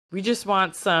We just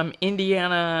want some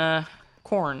Indiana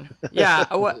corn. Yeah.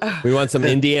 We want some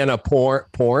Indiana porn?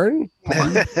 No,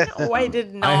 I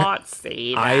did not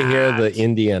say that. I hear the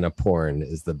Indiana porn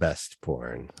is the best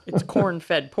porn. It's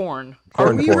corn-fed porn. Corn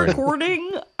Are we porn. recording?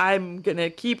 I'm going to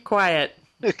keep quiet.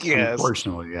 Yes.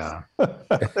 Unfortunately, yeah.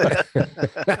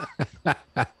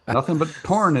 Nothing but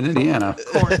porn in Indiana.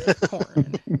 Corn.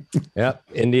 Yep.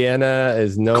 Indiana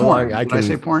is no Corn. longer. Did I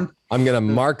say porn? I'm going to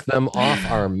mark them off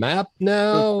our map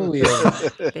now. They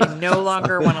no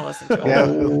longer want to listen to it. Yeah,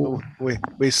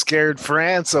 we scared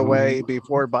France away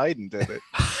before Biden did it.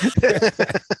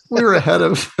 We were ahead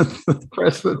of the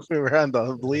president. We were on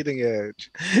the bleeding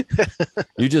edge.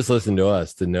 You just listen to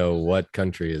us to know what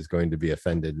country is going to be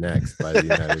offended next by the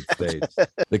United States.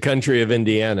 The country of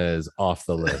Indiana is off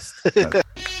the list.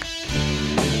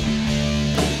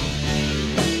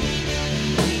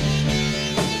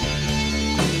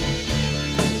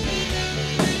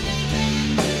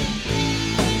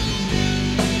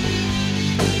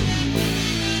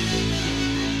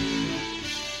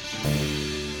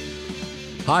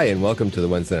 Hi, and welcome to the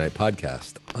Wednesday Night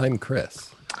Podcast. I'm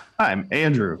Chris. I'm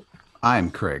Andrew. I'm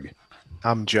Craig.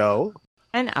 I'm Joe.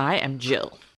 And I am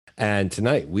Jill. And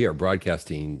tonight we are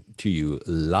broadcasting to you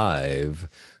live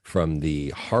from the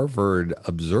Harvard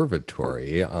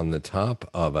Observatory on the top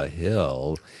of a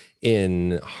hill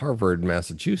in Harvard,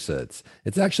 Massachusetts.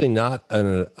 It's actually not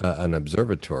an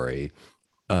observatory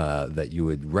that you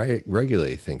would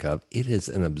regularly think of. It is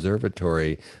an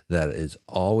observatory that is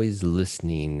always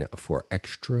listening for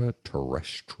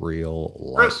extraterrestrial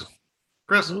life.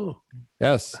 Chris,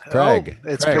 Yes, Craig. Oh,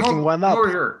 it's Craig. picking one up. over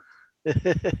here.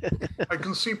 I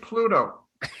can see Pluto.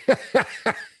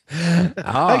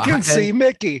 I can see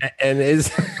Mickey. And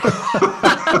is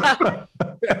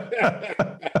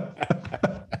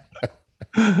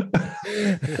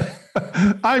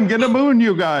I'm gonna moon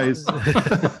you guys.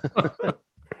 and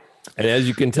as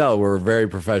you can tell, we're very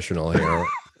professional here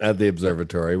at the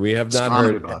observatory. We have not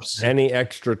Astronomy heard buffs. any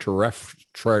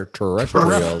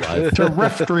extraterrestrial life.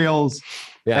 Terrestrials.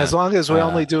 Yeah. As long as we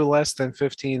only do less than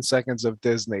 15 seconds of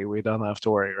Disney, we don't have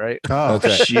to worry, right? Oh,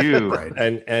 That's right. shoot. Right.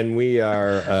 And we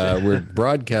are we're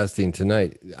broadcasting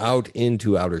tonight out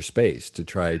into outer space to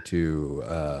try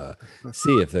to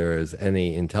see if there is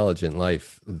any intelligent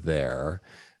life there,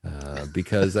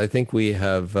 because I think we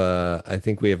have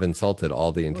insulted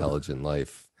all the intelligent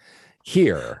life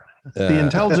here. The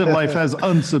intelligent life has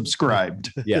unsubscribed.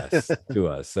 Yes, to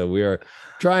us. So we are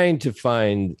trying to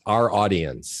find our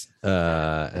audience.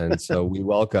 And so we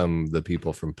welcome the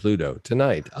people from Pluto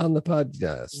tonight on the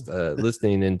podcast,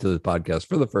 listening into the podcast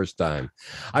for the first time.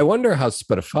 I wonder how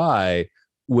Spotify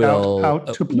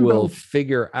will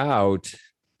figure out,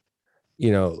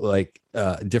 like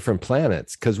different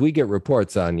planets, because we get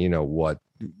reports on, what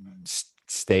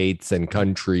states and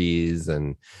countries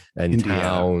and Indiana.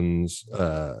 towns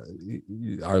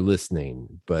are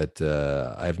listening, but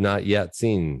I have not yet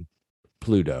seen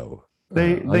Pluto.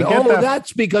 They get that.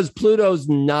 That's because Pluto's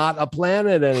not a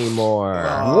planet anymore.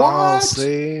 Oh,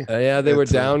 see? Yeah, they were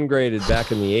It's a- downgraded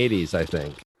back in the 80s, I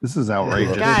think. This is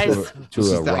outrageous. Guys. To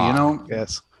This a is that, rock.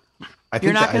 Yes. I think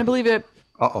You're not going to believe it,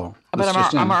 Uh-oh. but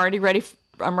I'm already ready.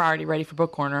 I'm already ready for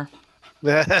book corner.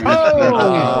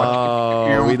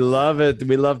 Oh, we love it.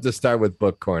 We love to start with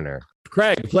Book Corner.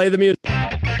 Craig, play the music.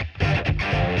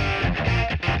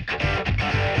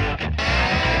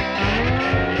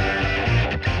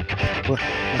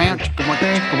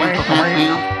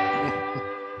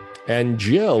 And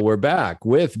Jill, we're back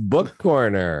with Book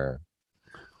Corner.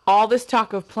 All this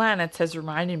talk of planets has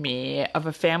reminded me of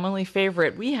a family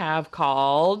favorite we have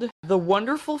called The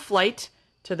Wonderful Flight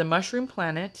to the Mushroom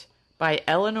Planet by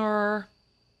Eleanor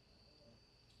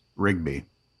Rigby.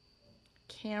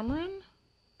 Cameron?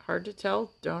 Hard to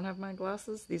tell. Don't have my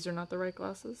glasses. These are not the right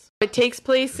glasses. It takes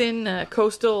place in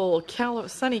coastal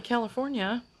sunny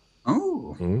California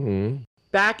Oh. Mm-hmm.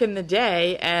 back in the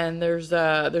day, and there's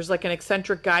like an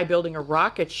eccentric guy building a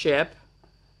rocket ship,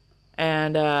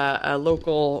 and a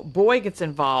local boy gets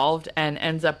involved and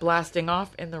ends up blasting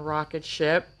off in the rocket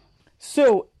ship.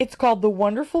 So it's called The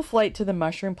Wonderful Flight to the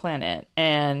Mushroom Planet,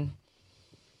 and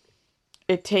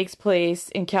it takes place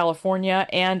in California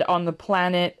and on the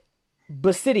planet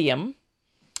Basidium.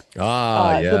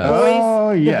 Yeah.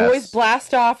 The boys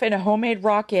blast off in a homemade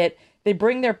rocket. They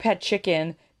bring their pet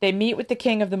chicken. They meet with the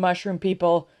king of the mushroom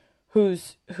people,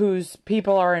 whose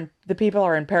people are in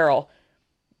peril.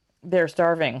 They're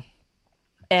starving,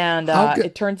 and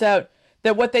it turns out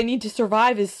that what they need to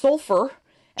survive is sulfur.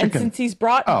 And since he's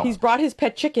brought his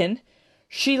pet chicken,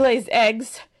 she lays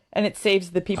eggs, and it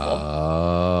saves the people.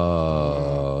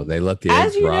 Oh, they let the As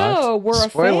eggs you rot. know, we're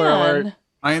Spoiler a fan alert.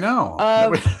 I know.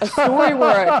 of a story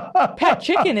where a pet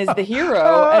chicken is the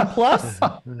hero, and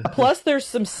plus there's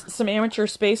some amateur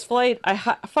space flight. I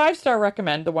 5-star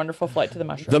recommend The Wonderful Flight to the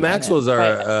Mushroom The Planet Maxwells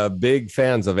are big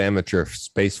fans of amateur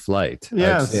space flight.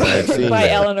 Yes. I've seen by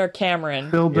that. Eleanor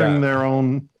Cameron. Building Yeah. their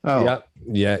own. Oh,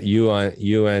 Yeah,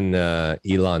 you and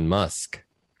Elon Musk.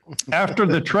 after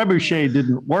the trebuchet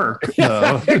didn't work,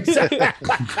 though.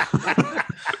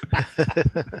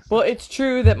 Well, it's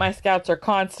true that my scouts are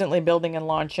constantly building and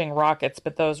launching rockets,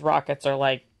 but those rockets are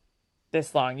like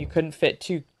this long. You couldn't fit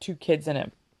two kids in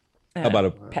it. How about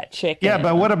a Pet chicken? Yeah,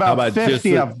 but what How about about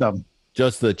 50 just of them?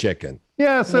 just the chicken?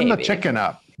 Yeah, send the Maybe. chicken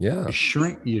up. Yeah.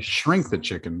 You shrink the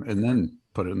chicken and then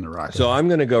put it in the rocket. So I'm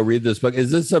going to go read this book.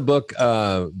 Is this a book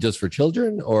just for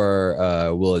children, or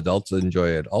will adults enjoy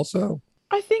it also?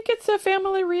 I think it's a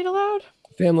family read aloud.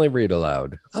 Family read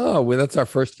aloud. Oh, well, that's our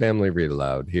first family read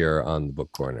aloud here on the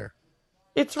Book Corner.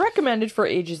 It's recommended for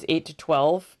ages 8 to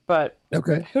 12, but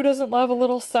Okay. who doesn't love a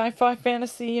little sci-fi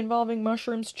fantasy involving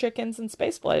mushrooms, chickens, and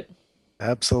spaceflight?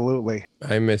 Absolutely.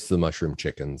 I miss the mushroom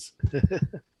chickens.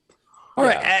 All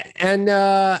right,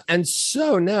 and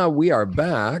so now we are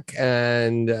back,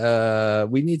 and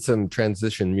we need some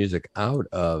transition music out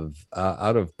of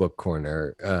Book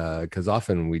Corner, because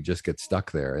often we just get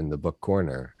stuck there in the Book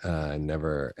Corner and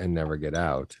never get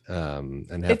out.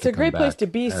 And have It's to a come great place back to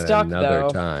be at stuck, another though.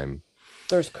 time.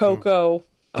 There's cocoa.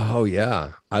 Oh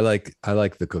yeah, I like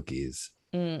the cookies.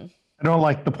 I don't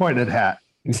like the pointed hat.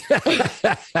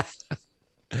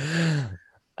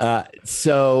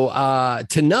 So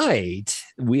tonight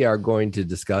we are going to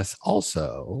discuss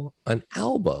also an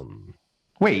album.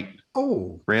 Wait,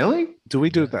 oh, really? Do we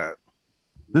do that?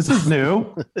 This is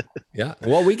new. Yeah.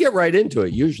 Well, we get right into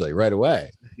it usually right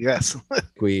away. Yes.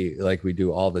 We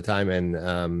do all the time,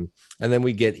 and then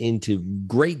we get into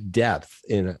great depth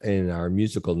in our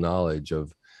musical knowledge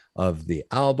of the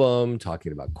album,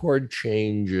 talking about chord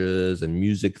changes and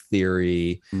music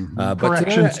theory. But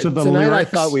Corrections to the tonight I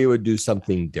lyrics. thought we would do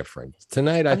something different.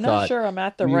 Tonight I I'm not thought sure I'm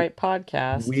at the we- right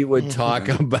podcast. we would talk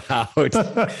about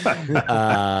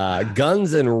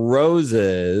Guns N'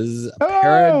 Roses,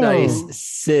 Paradise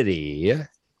City,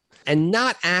 and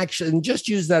not actually, and just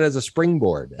use that as a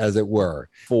springboard, as it were,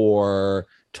 for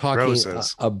talking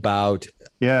Roses. about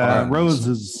Yeah, Arms.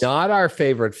 roses. not our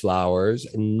favorite flowers,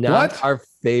 not What? our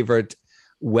favorite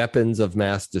weapons of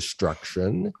mass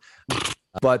destruction,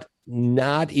 but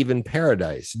not even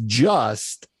paradise,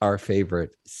 just our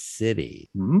favorite city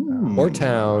Mm. or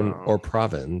town or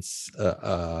province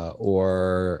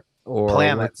or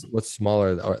Planet. what's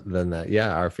smaller than that?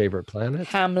 Yeah, our favorite planet.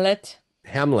 Hamlet.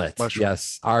 Hamlet. Mushroom.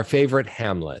 Yes, our favorite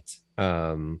Hamlet.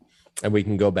 And we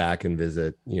can go back and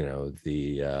visit,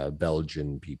 the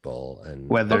Belgian people and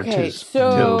Whether Okay, to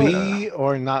so- To be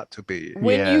or not to be.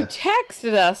 When you Yeah.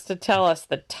 texted us to tell us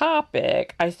the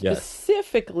topic, I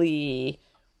specifically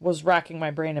was racking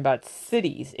my brain about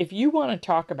cities. If you want to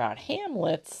talk about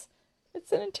Hamlets,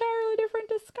 it's an entirely different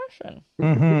discussion.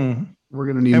 Mhm. we're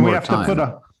gonna need And we more have time.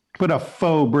 to put a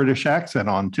faux British accent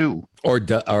on too, or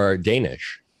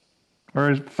Danish.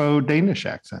 or a faux Danish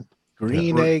accent.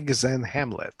 Green eggs and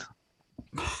Hamlet.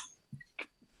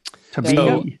 To There be you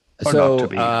or not So to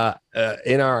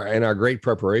be. in our great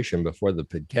preparation before the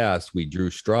podcast, we drew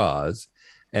straws,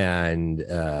 and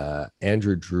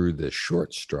Andrew drew the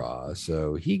short straw,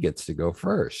 so he gets to go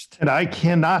first. And I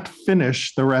cannot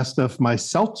finish the rest of my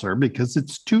seltzer because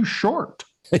it's too short.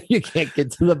 You can't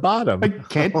get to the bottom I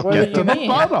can't What get do to you the mean?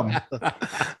 bottom.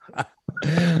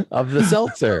 of the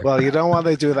seltzer. Well, you don't want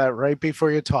to do that right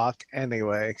before you talk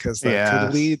anyway, because that Yes.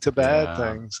 could lead to bad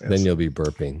Yeah. things. Then you'll be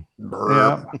burping.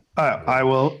 Yeah, I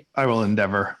will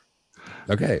endeavor.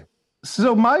 Okay.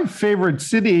 So my favorite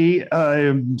city,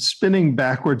 I'm spinning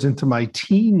backwards into my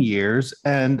teen years,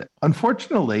 and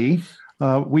unfortunately,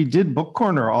 we did Book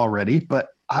Corner already, but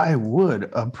I would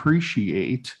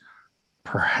appreciate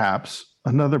perhaps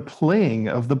another playing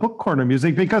of the Book Corner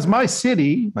music because my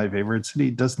favorite city,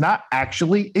 does not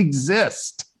actually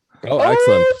exist. Oh,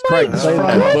 excellent. Craig, play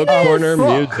God. that Book Oh, Corner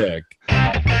fuck. music.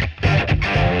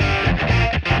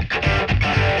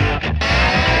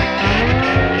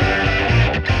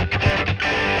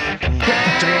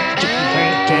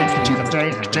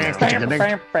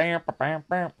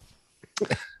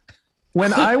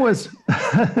 When I was,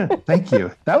 thank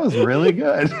you. That was really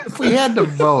good. If we had to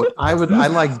vote, I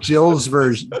like Jill's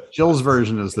version. Jill's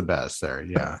version is the best there.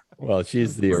 Yeah. Well,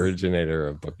 she's the originator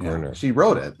of Book Corner. Yeah. She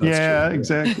wrote it. That's Yeah, true.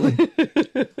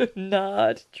 exactly.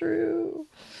 Not true.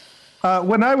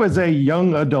 When I was a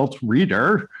young adult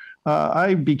reader,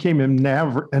 I became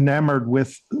enamored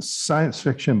with science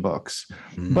fiction books.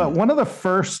 But one of the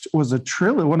first was a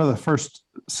trilogy. One of the first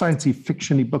science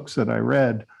fiction books that I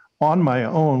read on my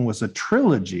own was a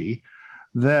trilogy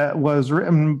that was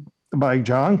written by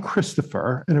John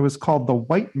Christopher, and it was called the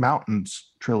White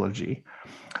Mountains trilogy.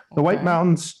 The White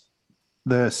Mountains,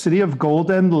 the City of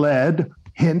Gold and Lead,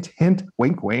 hint, hint,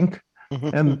 wink, wink,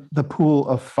 and The Pool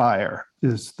of Fire are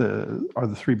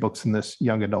the three books in this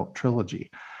young adult trilogy.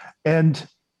 And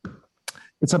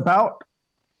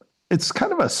it's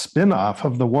kind of a spin-off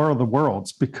of the War of the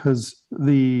Worlds, because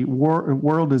the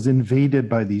world is invaded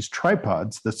by these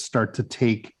tripods that start to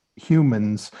take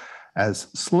humans as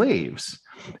slaves.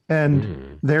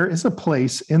 And there is a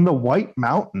place in the White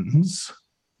Mountains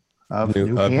of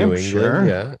New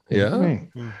Hampshire,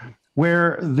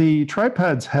 where the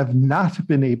tripods have not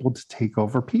been able to take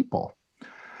over people.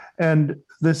 And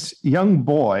this young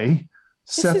boy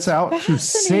sets out to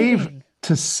save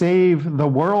the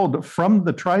world from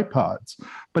the tripods,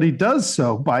 but he does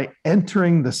so by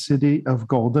entering the City of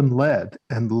Golden Lead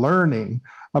and learning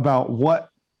about what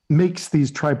makes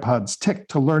these tripods tick,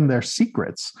 to learn their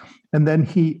secrets. And then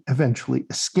he eventually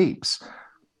escapes.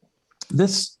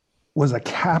 This was a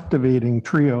captivating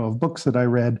trio of books that I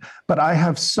read, but I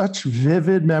have such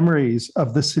vivid memories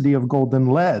of the City of Golden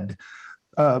Lead.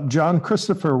 John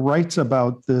Christopher writes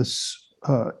about this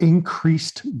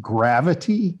increased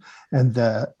gravity and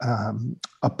the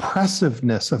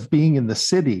oppressiveness of being in the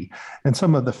city and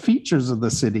some of the features of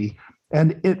the city.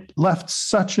 And it left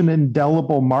such an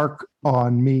indelible mark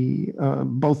on me,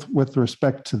 both with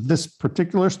respect to this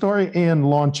particular story and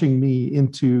launching me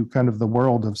into kind of the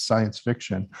world of science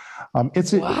fiction. I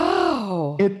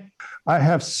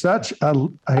have such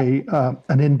an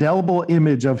indelible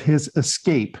image of his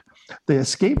escape. The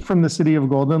escape from the City of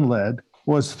Golden Lead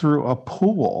was through a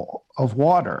pool of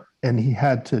water, and he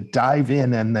had to dive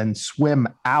in and then swim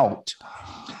out.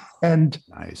 And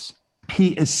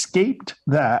he escaped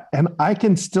that. And I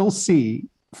can still see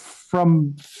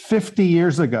from 50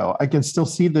 years ago, I can still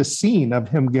see the scene of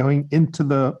him going into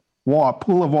the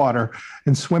pool of water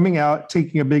and swimming out,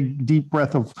 taking a big deep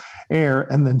breath of air,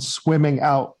 and then swimming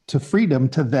out to freedom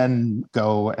to then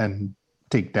go and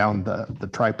take down the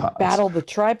tripods. Battle the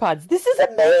tripods. This is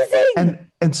amazing.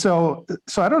 And so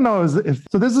I don't know if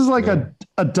this is like a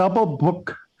double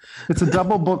book. It's a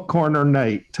double book corner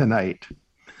night tonight.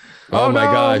 Oh my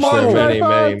gosh, there are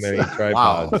many tripods.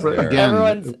 Wow.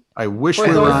 Again, I wish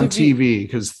we were on TV,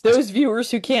 because those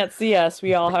viewers who can't see us,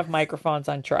 we all have microphones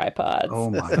on tripods. Oh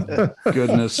my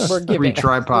goodness. We're giving, Three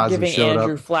tripods we're giving have showed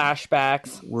Andrew up.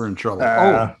 flashbacks. We're in trouble.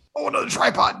 Another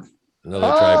tripod. Another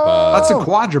tripod. That's a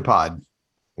quadrupod.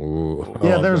 Ooh.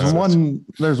 Yeah, there's one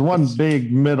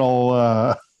big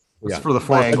middle It's for the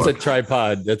fourth That's a book.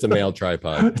 tripod. That's a male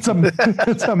tripod.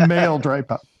 it's a male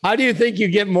tripod. How do you think you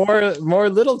get more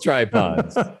little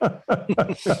tripods?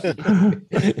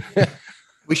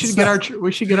 We should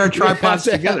get our tripods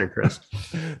together, Chris.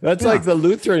 That's like the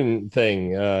Lutheran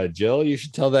thing. Jill, you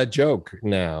should tell that joke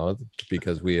now,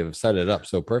 because we have set it up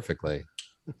so perfectly.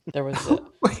 There was a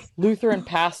Lutheran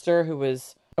pastor who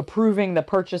was approving the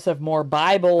purchase of more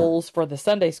Bibles for the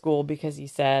Sunday school because he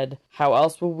said, how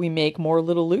else will we make more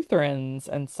little Lutherans?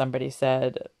 And somebody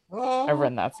said,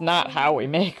 Reverend, that's not how we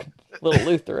make little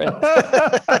Lutherans.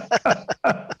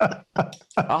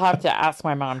 I'll have to ask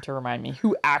my mom to remind me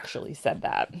who actually said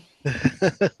that.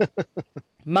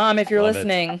 Mom, if you're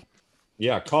listening.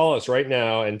 Yeah, call us right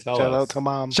now and tell us. Shout out to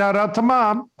Mom. Shout out to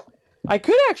Mom. I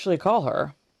could actually call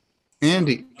her.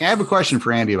 Andy, I have a question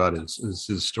for Andy about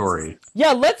his story.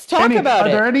 Yeah, let's talk about Are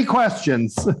it. there any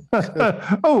questions?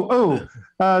 The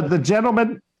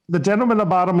gentleman on the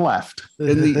bottom left.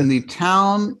 In the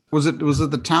town, was it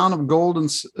the town of Gold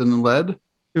and Lead?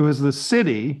 It was the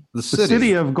city. The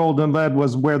city of Golden Lead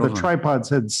was where the tripods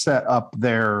had set up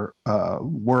their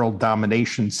world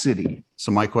domination city.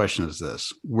 So my question is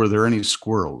this: were there any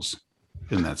squirrels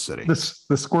in that city?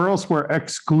 The squirrels were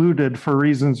excluded for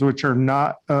reasons which are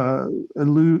not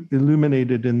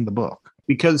illuminated in the book.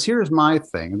 Because here's my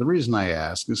thing. The reason I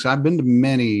ask is I've been to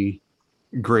many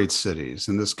great cities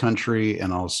in this country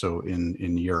and also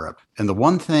in Europe. And the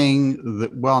one thing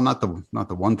that, well, not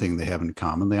the one thing they have in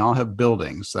common, they all have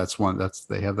buildings.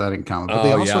 They have that in common. But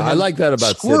they also have I like that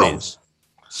about cities.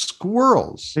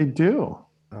 Squirrels. They do.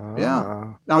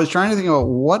 Yeah. I was trying to think about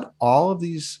what all of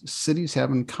these cities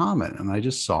have in common, and I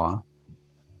just saw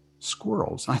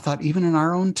squirrels. I thought even in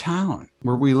our own town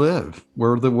where we live,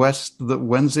 where the Western Night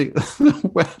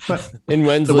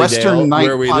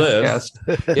where we podcast,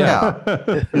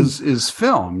 live, is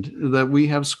filmed, that we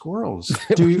have squirrels.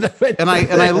 And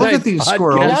I look at these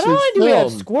squirrels. Not only do we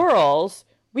have squirrels,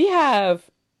 We have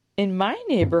in my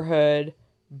neighborhood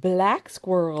black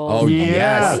squirrels. Oh, and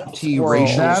yes. white T-racial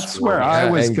squirrels. That's where I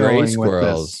was and gray going with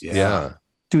squirrels. this. Yeah.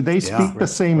 Do they speak the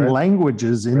same Red-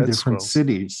 languages in red different squirrels.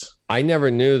 cities? I never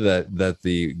knew that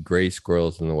the gray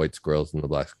squirrels and the white squirrels and the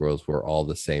black squirrels were all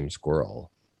the same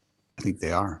squirrel. I think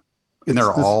they are. And they're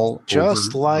It's all Just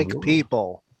over like the world.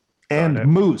 people. And Got it.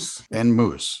 moose, And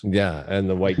moose. Yeah, and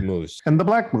the white moose. and the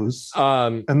black moose,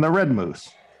 Um, and the red moose.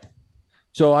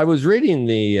 so I was reading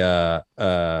the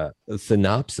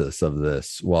synopsis of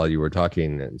this while you were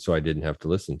talking, and so I didn't have to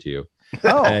listen to you.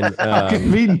 Oh, And how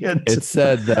convenient. it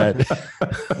said that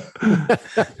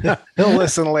He'll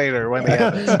listen later when he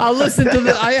edits. I'll listen to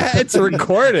the. It's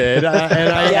recorded, and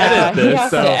I Yeah, edit he this,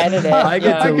 has so to edit it. I get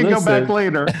Yeah. to I can go listen. back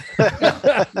later.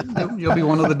 You'll be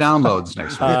one of the downloads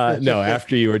next week. No,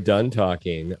 after you were done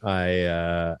talking,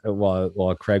 I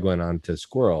while Craig went on to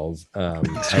squirrels, So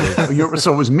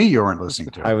it was me you weren't listening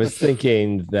to. I was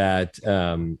thinking that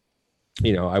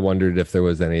I wondered if there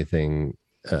was anything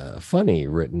funny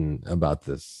written about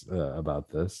this. And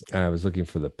I was looking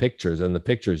for the pictures, and the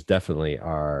pictures definitely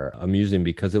are amusing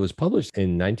because it was published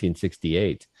in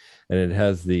 1968, and it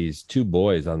has these two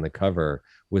boys on the cover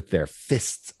with their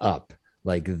fists up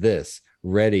like this,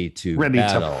 ready to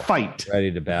Fight.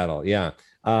 ready to battle. Yeah.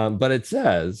 But it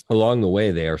says along the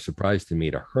way, they are surprised to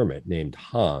meet a hermit named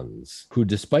Hans, who,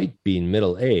 despite being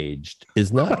middle-aged,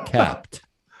 is not capped.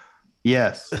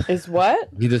 Yes. Is what?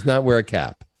 He does not wear a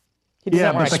cap. He doesn't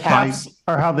Yeah, wear but a the cap. cats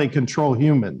are how they control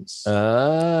humans. So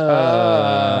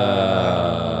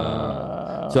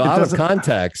out of doesn't-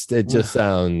 context, it just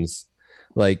sounds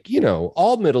like,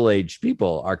 all middle-aged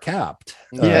people are capped.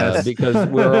 Yes. Because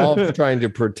we're all trying to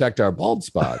protect our bald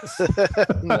spots.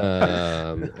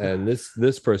 And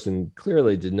this person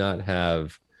clearly did not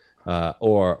have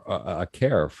or a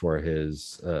care for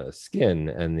his skin,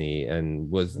 and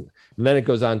then it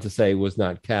goes on to say was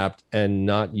not capped and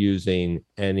not using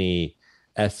any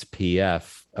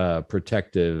SPF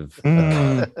protective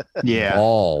Yeah.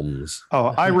 balms. Oh,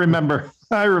 I remember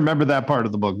that part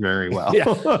of the book very well.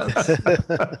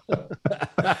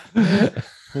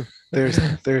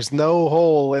 There's no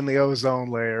hole in the ozone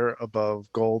layer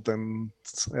above gold and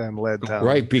lead town.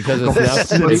 Right, because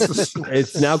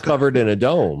it's now covered in a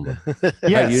dome.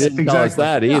 Yes, You didn't tell us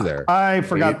that either. I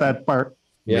forgot that part.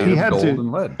 Yeah. He had Gold to.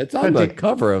 and lead. It's on the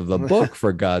cover of the book,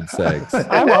 for God's sakes.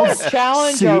 I want to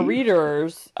challenge See? our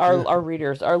readers,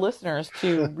 our listeners,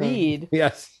 to read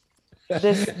Yes.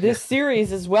 this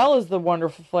series as well as the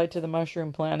Wonderful Flight to the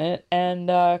Mushroom Planet, and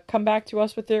come back to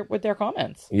us with their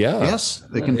comments. Yeah. Yes,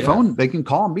 they can they can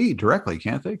call me directly,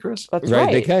 can't they, Chris? That's Right,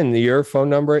 right. they can. Your phone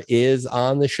number is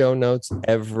on the show notes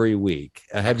every week.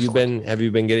 Have you been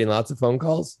getting lots of phone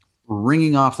calls?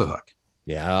 Ringing off the hook.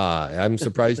 Yeah, I'm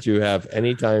surprised you have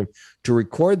any time to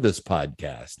record this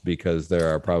podcast, because there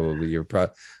are probably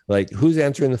like, who's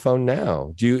answering the phone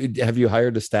now? Have you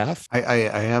hired a staff? I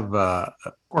have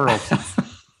Squirrels.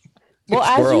 Well,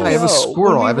 as you Squirrels. know, I have a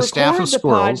squirrel. when we I have a staff of record the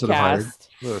squirrels that I've hired. podcast,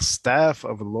 The staff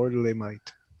of lordly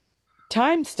might.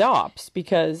 time stops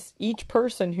because each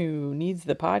person who needs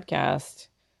the podcast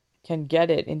can get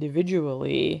it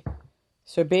individually.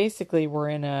 So basically, we're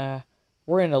in a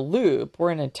loop.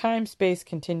 We're in a time-space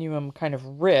continuum kind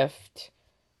of rift,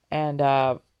 and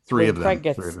Three when of them. Craig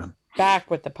gets Three of them. back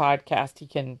with the podcast, he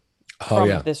can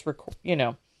this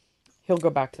he'll go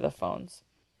back to the phones.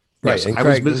 Right. Yes, and I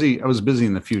was Craig- busy. I was busy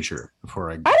in the future before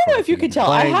I. I don't know if you could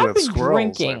tell. I Playing have with been squirrels, I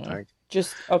drinking. think.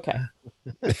 Just okay.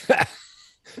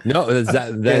 No,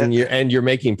 then you're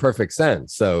making perfect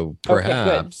sense. So Okay,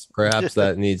 good. perhaps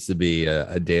that needs to be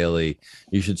a daily.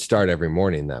 You should start every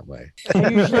morning that way. I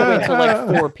usually wait till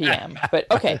like 4 p.m. But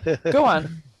okay, go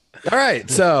on. All right.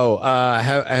 So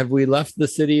have we left the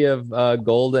city of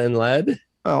gold and lead?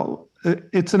 Well,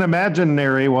 it's an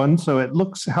imaginary one, so it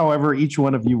looks however each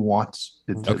one of you wants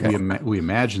it to. Okay. We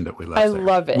imagined that we left I there.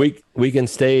 love it. We can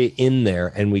stay in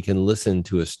there, and we can listen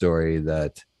to a story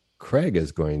that Craig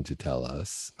is going to tell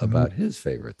us about his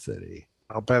favorite city.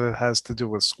 I'll bet it has to do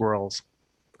with squirrels.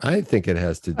 I think it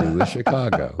has to do with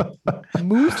Chicago.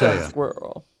 Moose tell and ya.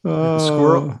 squirrel.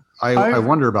 Squirrel. I I-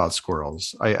 wonder about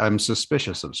squirrels. I'm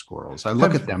suspicious of squirrels. I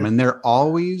look at them and they're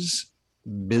always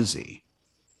busy,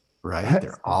 right?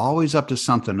 They're always up to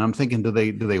something. I'm thinking, do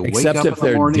they wake Except up if in the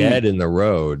they're morning? dead in the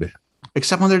road.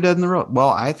 Except when they're dead in the road. Well,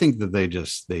 I think that they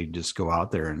just go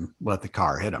out there and let the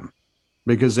car hit them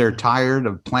because they're tired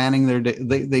of planning their day.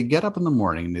 They get up in the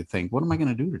morning and they think, what am I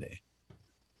going to do today?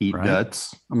 Eat Right.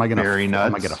 nuts. Am I going to Bury Am I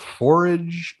nuts. going to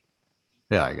forage?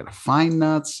 Yeah, I got to find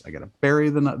nuts. I got to bury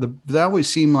the nut. They always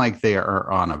seem like they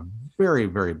are on a very,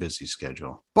 very busy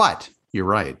schedule. But You're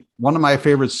right. One of my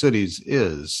favorite cities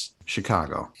is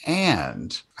Chicago.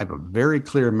 And I have a very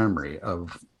clear memory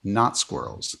of not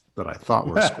squirrels that I thought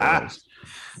were squirrels.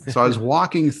 So I was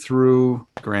walking through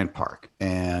Grant Park,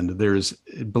 and there's,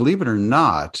 believe it or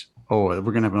not, we're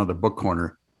going to have another book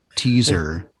corner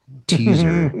teaser.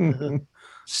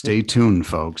 Stay tuned,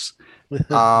 folks.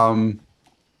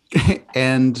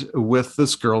 And with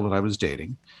this girl that I was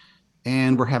dating,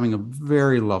 and we're having a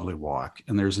very lovely walk.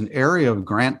 And there's an area of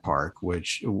Grant Park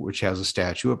which has a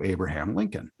statue of Abraham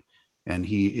Lincoln, and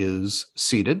he is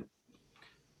seated.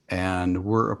 And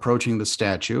we're approaching the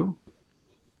statue,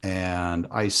 and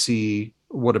I see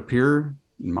what appear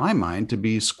in my mind to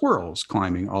be squirrels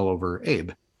climbing all over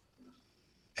Abe.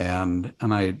 And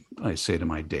I say to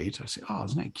my date, I say, "Oh,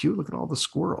 isn't that cute? Look at all the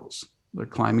squirrels. They're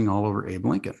climbing all over Abe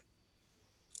Lincoln."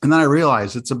 And then I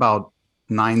realize it's about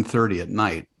 9:30 at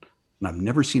night, and I've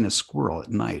never seen a squirrel at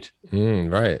night.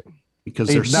 Right. Because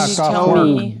They they're knock so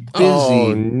off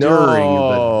busy during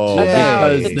no. the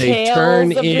day. Because they turn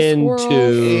Tails of the into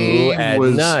squirrels. at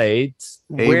Was- night.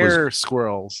 Where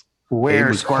squirrels? It Where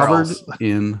was covered squirrels?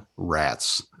 in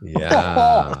rats.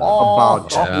 Yeah.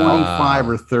 About Yeah. 25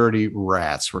 or 30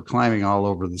 rats were climbing all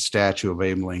over the statue of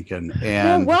Abe Lincoln. Now,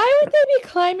 And why would they be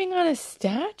climbing on a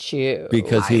statue?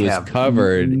 Because he I was have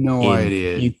covered no in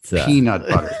idea. pizza. Peanut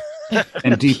butter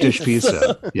and deep dish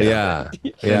pizza. Yeah.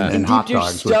 Yeah. And hot Deep dish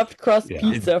dogs with- stuffed crust yeah.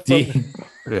 pizza Deep- from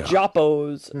Yeah.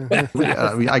 Joppo's.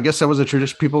 I guess that was a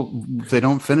tradition. People, if they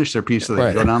don't finish their pizza, they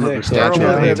Right. go down to They the statue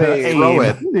hurl of it Abe, at Abe. throw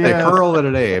it. They Yeah. hurl it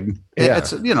at Abe. Yeah.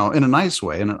 It's, in a nice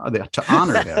way, and to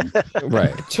honor him.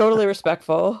 Right. Totally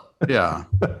respectful. Yeah.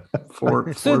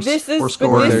 Four So this is- four but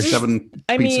score this and is- 7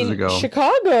 I pizzas mean, ago.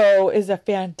 Chicago is a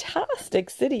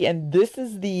fantastic city, and this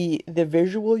is the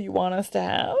visual you want us to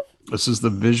have. This is the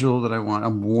visual that I want.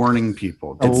 I'm warning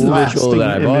people. It's the visual lasting that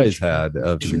I've image. always had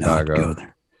of Do not go Chicago.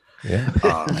 there. Yeah.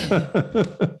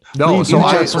 No, Leave so you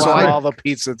I, just so want I, all the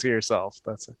pizza to yourself.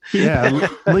 That's it. Yeah,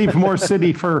 leave more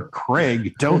city for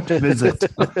Craig. Don't visit.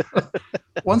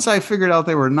 once I figured out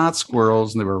they were not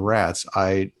squirrels and they were rats,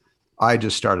 I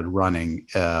just started running.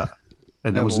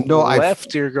 And there was no, I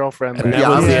left your girlfriend. And there. that yeah,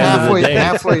 was I'm the end of the day.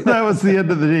 halfway. That was the end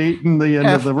of the date and the end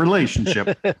of the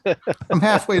relationship. I'm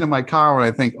halfway to my car when I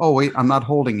think, oh wait, I'm not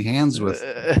holding hands with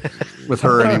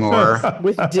her anymore,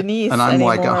 With Denise, and I'm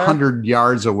like anymore. 100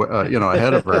 yards away,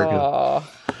 ahead of her. Oh,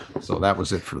 So that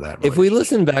was it for that. If we relationship.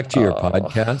 listen back to your Oh.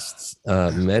 podcasts,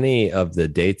 many of the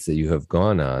dates that you have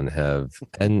gone on have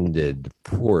ended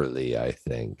poorly, I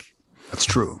think. That's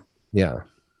true. Yeah.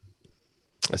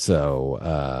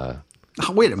 So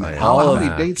Oh, wait a minute. all How of many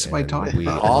that, dates am I and talking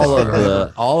about?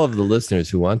 all of the listeners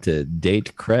who want to date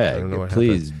I Craig, don't know what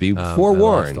please happened. be I lost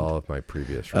forewarned all of my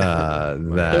previous.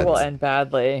 that it will end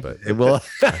badly. But it will.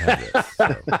 I have this,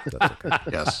 so that's okay.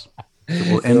 Yes.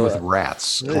 It will end with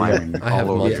rats climbing I have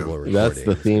all over multiple you. That's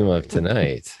the recordings. theme of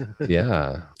tonight.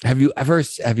 Yeah. Have you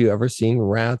ever seen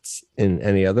rats in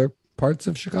any other parts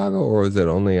of Chicago, or is it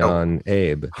only No. on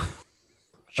Abe?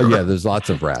 Sure. Oh, yeah, there's lots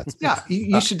of rats. Yeah,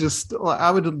 you should just.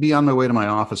 I would be on my way to my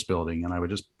office building, and I would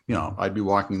just, I'd be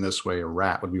walking this way. A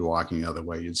rat would be walking the other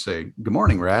way. You'd say, "Good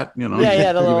morning, rat." Yeah, the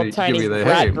give little me- tiny give me the,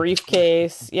 rat "Hey,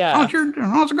 briefcase. Yeah,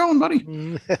 how's it going, buddy?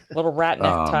 little rat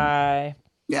necktie.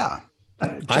 Yeah,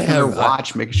 I I have-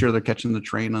 watch, making sure they're catching the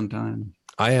train on time.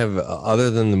 I have, other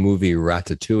than the movie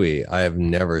Ratatouille, I have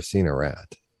never seen a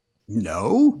rat.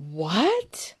 No,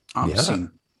 What? I'm Yeah.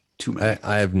 seeing too many.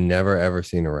 I have never ever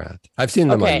seen a rat. I've seen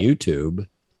them Okay. on YouTube.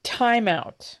 Time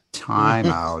out. Time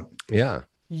out. Yeah.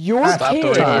 Your At kid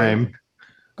the time.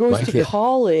 goes My to kid-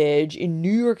 college in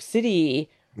New York City,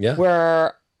 Yeah.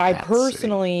 where I Rat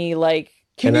personally like.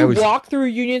 Can And I you was- walk through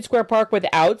Union Square Park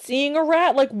without seeing a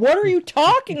rat? Like, what are you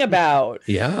talking about?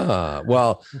 Yeah.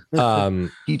 Well,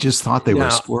 He just thought they Now-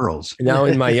 were squirrels. now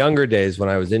in my younger days when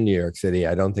I was in New York City,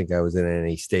 I don't think I was in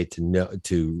any state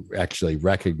to actually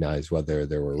recognize whether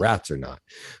there were rats or not.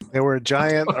 There were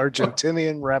giant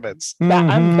Argentinian rabbits. I'm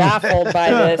Mhm. baffled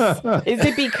by this. Is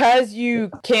it because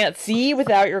you can't see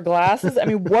without your glasses? I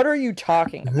mean, what are you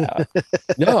talking about?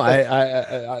 No,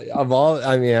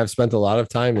 I mean, I've spent a lot of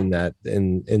time in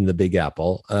the Big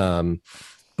Apple.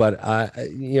 But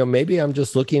maybe I'm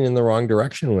just looking in the wrong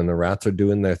direction when the rats are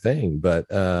doing their thing. But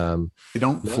They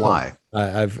don't fly.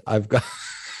 I've got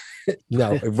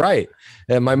no, right.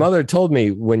 And my mother told me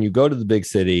when you go to the big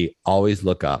city, always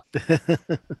look up.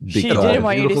 She Because- didn't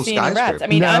want you to Beautiful see any rats. skyscraper. I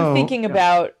mean, I'm No. thinking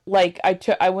about like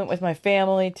I went with my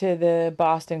family to the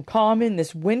Boston Common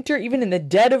this winter. Even in the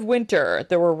dead of winter,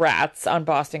 there were rats on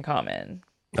Boston Common.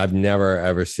 I've never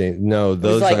ever seen. No, It was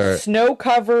those like are snow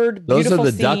covered. those are beautiful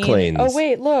the scene. ducklings. Oh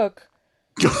wait, look.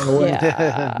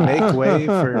 Yeah. Make way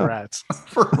for rats.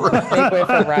 Make way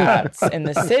for rats in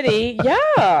the city.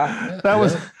 Yeah. That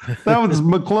was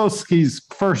McCloskey's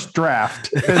first draft.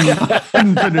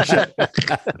 Didn't finish it.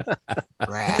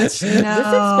 Rats. This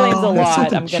explains a That's lot, I'm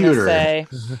going to computer. say.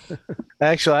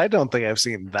 Actually, I don't think I've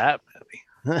seen that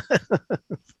many.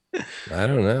 I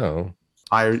don't know.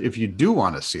 If you do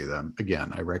want to see them,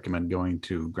 again, I recommend going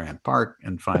to Grant Park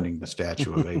and finding the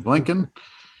statue of Abe Lincoln.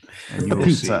 And you will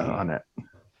see Pizza on it. with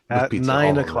At pizza 9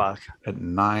 all over o'clock. it. At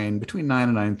 9, between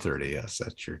 9 and 9:30. Yes,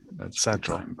 that's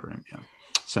Central. the time frame. Yeah.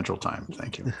 Central time.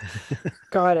 Thank you.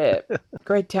 Got it.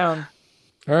 Great town.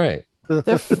 All right.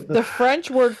 The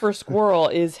French word for squirrel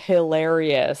is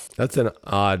hilarious. That's an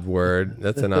odd word.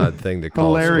 That's an odd thing to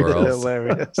call Hilarious.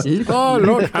 squirrels. Hilarious. Oh,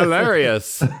 look,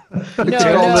 hilarious.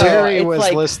 Terry it's was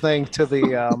like- listening to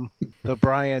the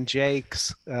Brian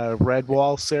Jakes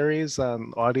Redwall series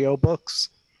on audiobooks.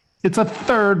 It's a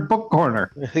third book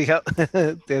corner. Yep.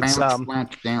 It's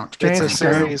a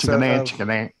series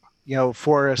of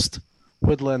forest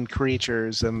woodland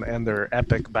creatures and their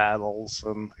epic battles,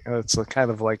 and it's a kind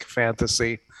of like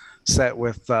fantasy set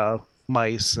with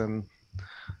mice and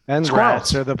Squirrels.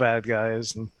 rats are the bad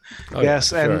guys. And Oh,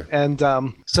 yes, yeah, sure. and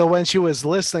so when she was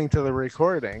listening to the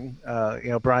recording,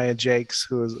 Brian Jakes,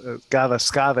 who's got a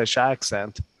Scottish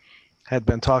accent, had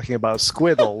been talking about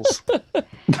squiddles.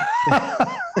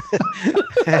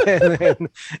 and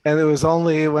it was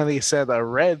only when he said a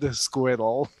red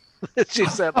squiddle that she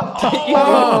said, Oh,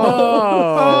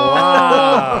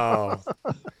 wow.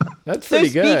 That's So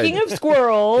pretty good. speaking of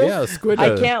squirrels, Yeah, squid.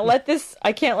 I can't let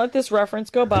this reference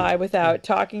go by without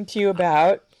talking to you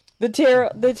about the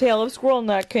Tale of Squirrel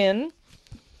Nutkin,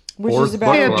 which Or is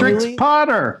about a Beatrix really,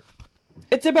 Potter.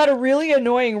 it's about a really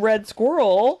annoying red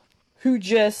squirrel who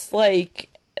just won't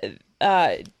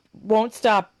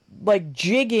stop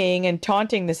jigging and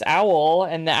taunting this owl,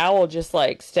 and the owl just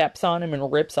steps on him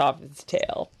and rips off his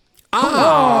tail.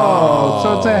 Oh,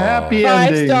 so it's a happy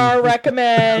ending. 5-star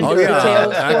recommend. Oh, The yeah.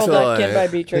 Tale of Squirrel Excellent. Nutkin by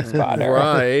Beatrix Potter.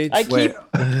 Right.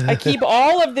 I keep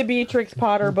all of the Beatrix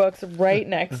Potter books right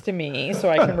next to me so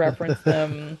I can reference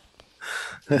them.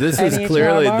 This is Anytime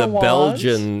clearly I the want.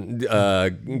 Belgian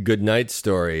good night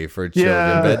story for children.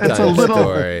 Yeah, bedtime it's a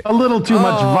story. little too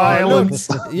much Oh, violence.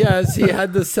 look. Yes, he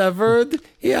had the severed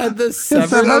tail.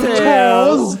 severed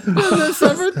tails. toes. And the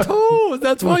severed toes.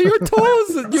 That's why your toes.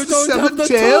 You don't have Severed the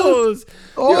tail? toes.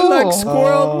 You're like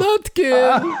Squirrel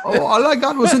Nutkin. Oh, all I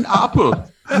got was an apple.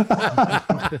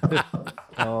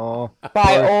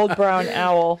 By Old Brown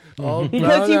Owl.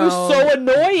 Because he was so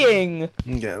annoying.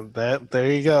 yeah,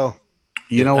 there you go.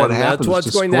 You know what And happens that's what's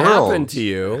to going squirrels. to happen to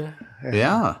you.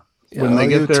 Yeah. When they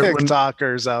get their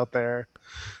TikTokers out there.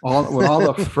 When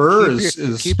all the fur is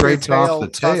keep your scraped off the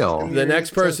tail tail. tucked in. The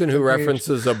next person who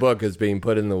references a book is being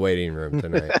put in the waiting room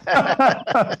tonight.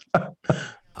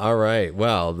 All right.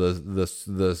 Well,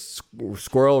 the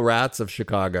squirrel rats of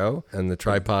Chicago and the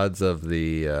tripods of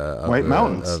the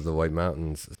Mountains. of the White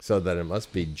Mountains. So that it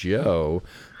must be Joe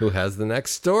who has the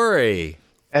next story,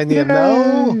 And you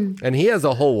know, and he has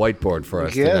a whole whitebboard for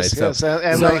us Yes, tonight. yes, So,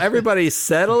 and so like- everybody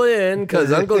settle in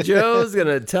because Uncle Joe's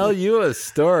gonna tell you a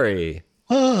story.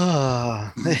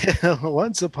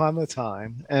 once upon a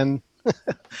time, and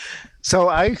so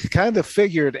I kind of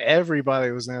figured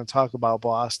everybody was going to talk about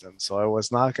Boston, so I was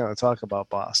not going to talk about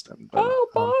Boston. But, Oh,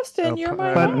 Boston, you're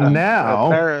my But mom.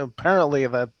 now, apparently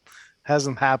that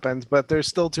hasn't happened, but there's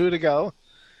still 2 to go.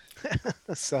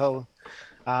 So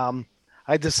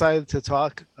I decided to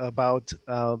talk about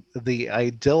the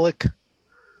idyllic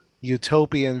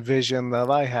utopian vision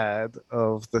that I had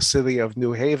of the city of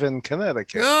New Haven,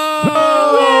 Connecticut.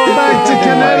 Oh, Back to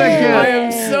Connecticut. I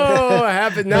am so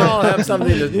happy. Now I'll have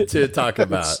something to talk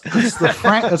about. It's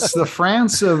the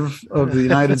France of the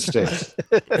United States,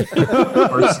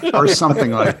 or something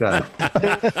like that.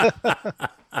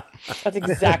 That's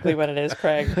exactly what it is,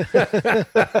 Craig.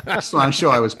 So I'm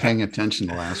sure I was paying attention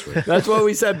to last week. That's what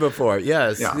we said before.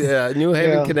 Yes. Yeah. Yeah. New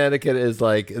Haven, Yeah. Connecticut is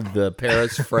like the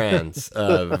Paris, France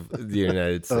of the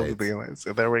United States.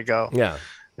 So there we go. Yeah.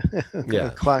 Yeah.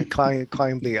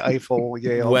 Climb the Eiffel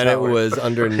Yale When Tower. it was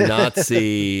under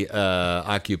Nazi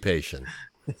occupation.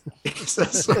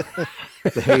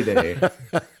 The heyday.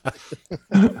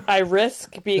 I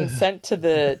risk being sent to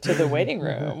the waiting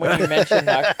room when you mention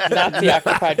Nazi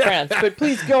occupied France. But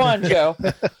please go on, Joe.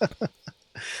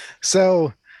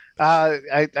 So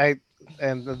I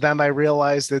and then I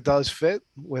realized it does fit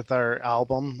with our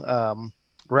album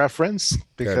reference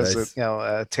because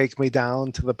Paradise. it take me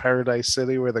down to the paradise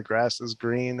city where the grass is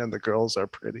green and the girls are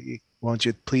pretty. Won't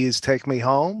you please take me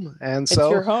home? And It's so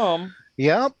your home.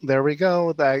 Yep, there we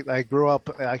go. I grew up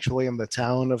actually in the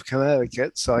town of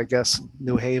Connecticut, so I guess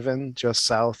New Haven, just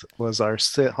south, was our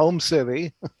home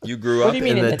city. You grew What up do you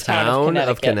mean in in the the town of town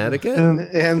of Connecticut?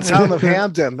 In town of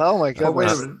Hampden. Oh my Oh, wait a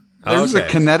goodness. minute. There's a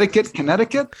Okay. Connecticut.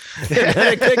 Connecticut.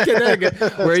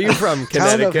 Where are you from?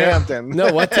 Town of Connecticut. Hampden.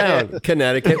 No, what town?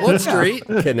 Connecticut. What street?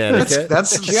 Connecticut.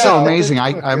 That's Yeah. so amazing.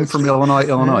 I'm from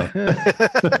Illinois.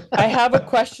 I have a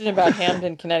question about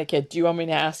Hamden, Connecticut. Do you want me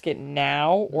to ask it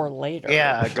now or later?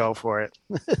 Yeah, go for it.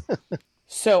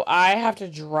 So I have to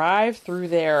drive through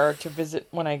there to visit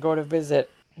when I go to visit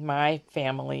my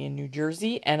family in New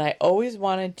Jersey, and I always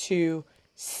wanted to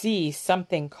see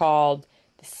something called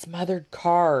the Smothered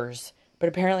Cars, but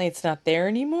apparently it's not there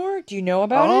anymore. Do you know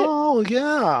about it? Oh,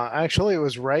 yeah. Actually, it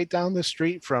was right down the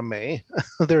street from me.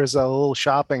 There's a little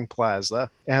shopping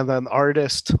plaza, and an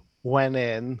artist went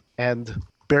in and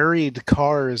buried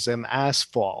cars in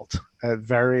asphalt at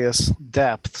various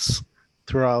depths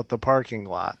throughout the parking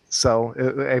lot. So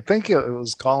I think it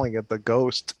was calling it the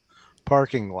Ghost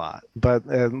parking lot, but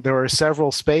there were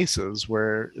several spaces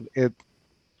where it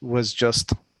was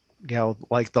just,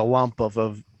 like the lump of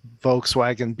a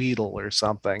Volkswagen Beetle or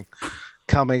something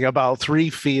coming about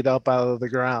 3 feet up out of the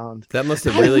ground. That must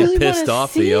have I really really pissed wanna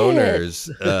off see the it. owners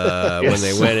when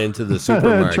they went into the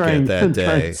supermarket that try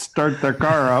day. and start their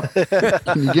car up.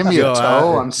 Can you give me Go a toe?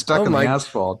 out. I'm stuck Oh, in my- the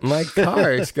asphalt. My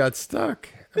car's got stuck.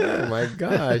 Oh my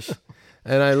gosh!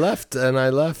 And I left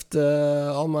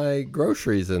all my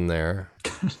groceries in there.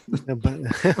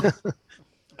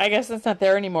 I guess it's not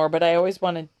there anymore, but I always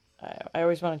want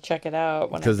to check it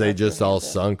out when I Because they drive through just all Hamden.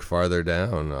 sunk farther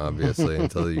down, obviously,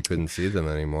 until you couldn't see them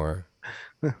anymore.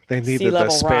 They needed Sea the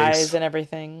level space. rise and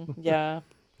everything. Yeah.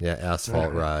 Yeah,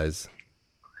 asphalt rise.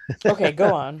 Okay,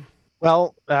 go on.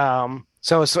 Well,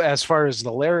 so as far as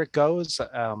the lyric goes,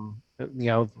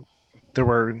 there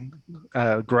were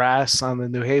grass on the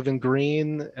New Haven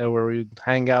Green where we'd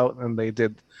hang out, and they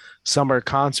did summer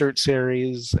concert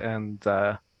series, and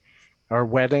our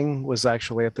wedding was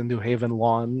actually at the New Haven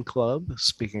Lawn Club.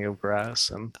 Speaking of grass,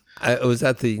 and I was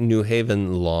at the New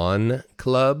Haven Lawn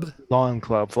Club. lawn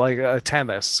club, like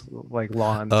tennis, like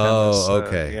lawn. Oh, tennis.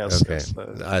 okay, Yes, okay. yes,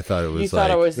 I thought it You was thought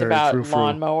like it was very about frou-frou.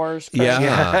 lawnmowers?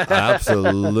 yeah,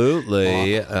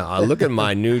 absolutely. Look at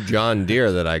my new John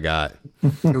Deere that I got.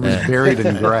 It was buried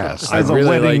in grass. As a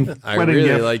wedding gift.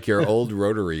 like your old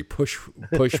rotary push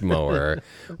mower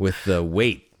with the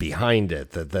weight behind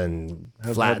it that then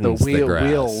flattens the grass.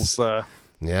 wheels.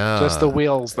 Yeah, Just the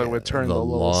wheels that would turn the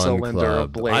little lawn cylinder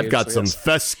of club. blades. I've got some yes.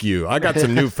 fescue. I got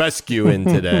some new fescue in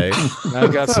today.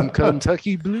 I've got some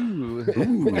Kentucky Blue.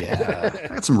 Ooh, yeah.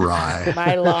 That's some rye.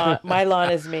 My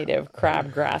lawn is made of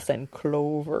crabgrass and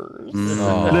clovers.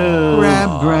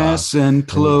 Crabgrass and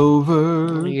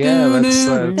clover. Yeah, that's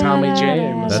Tommy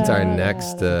James. That's our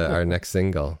next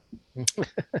single.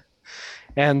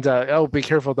 And be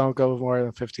careful! Don't go more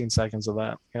than 15 seconds of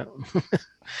that. Yeah,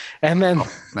 and then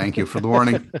Thank you for the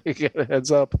warning. you get a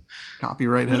heads up.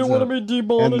 Copyright You heads don't want up. to be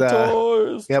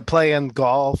demonetized. Yeah, playing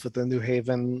golf at the New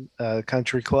Haven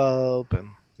Country Club, and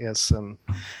yes, and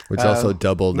Which also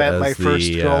doubled met as my first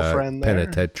the girlfriend there.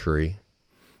 penitentiary.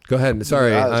 Go ahead.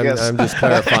 Sorry, Yes. I'm just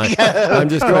clarifying. Yeah, I'm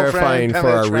just girlfriend clarifying for our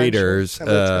penetration. readers,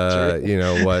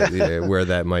 Penitentiary. where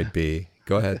that might be.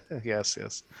 Go ahead. yes.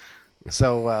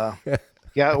 So I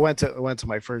went to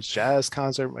my first jazz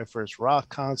concert, my first rock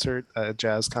concert,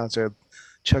 jazz concert.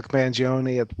 Chuck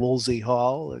Mangione at Woolsey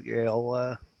Hall at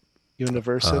Yale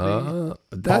University.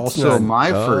 That's Also, not-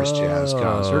 my first jazz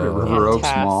concert at River Oaks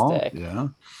Mall. Fantastic. Yeah.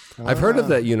 I've heard of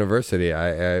that university.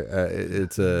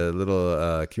 It's a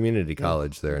little community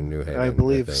college there in New Haven. I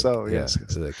believe think. so, Yeah, yes.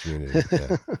 it's a community.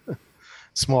 Yeah.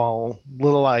 Small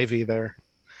little Ivy there.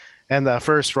 And the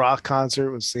first rock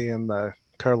concert was seeing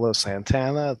Carlos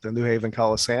Santana at the New Haven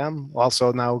Coliseum,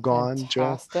 also now gone,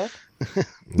 Joe. Fantastic.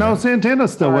 No,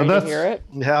 Santana's still Sorry with to us. hear it.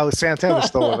 Yeah, Santana's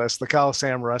still with us. The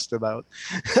Coliseum rusted out.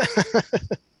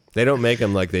 They don't make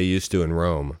them like they used to in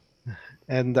Rome.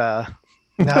 And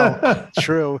no,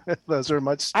 true. Those are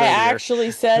much I sturdier.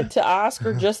 actually said to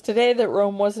Oscar just today that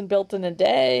Rome wasn't built in a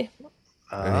day.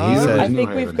 And he said, I New think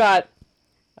Haven. we've got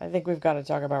to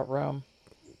talk about Rome.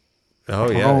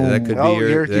 "Oh yeah, that could be Oh,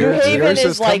 your." New yours Haven is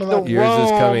is like coming the up. Yours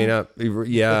is Rome. coming up.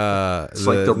 Yeah, It's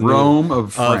like the Rome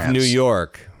of France. New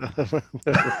York.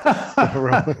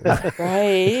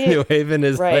 Right. New Haven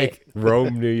is Right. like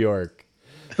Rome, New York.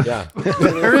 Yeah,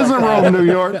 There is a Rome, New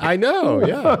York. I know.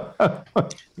 Yeah,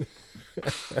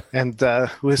 And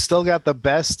we still got the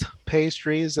best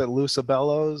pastries at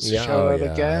Lucibello's. yeah. Shout out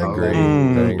yeah. again. I agree.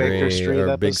 Mm. I agree. Baker Street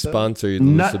Our big episode. sponsor,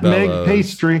 Nutmeg Lucibello's.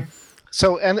 pastry.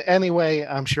 So anyway,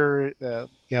 I'm sure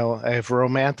I've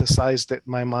romanticized it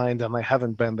in my mind, and I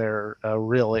haven't been there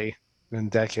really in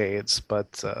decades.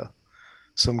 But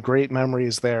some great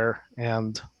memories there,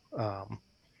 and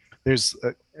there's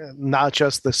not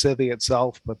just the city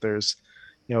itself, but there's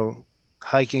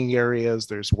hiking areas.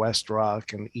 There's West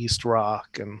Rock and East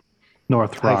Rock and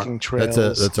North Rock. hiking trails.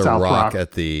 That's a South rock Rock.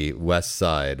 at the west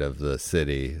side of the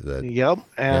city. That Yep,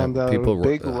 and people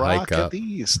big hike rock at up. the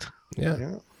east. yeah.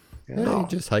 Yeah. Yeah, you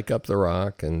just hike up the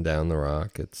rock and down the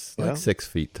rock. It's like Yeah. 6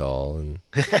 feet tall, and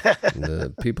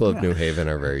the people of New Haven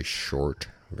are very short,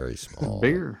 very small.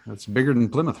 Bigger. It's bigger than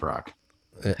Plymouth Rock.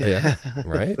 Yeah,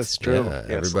 right. That's true. Yeah, Yes.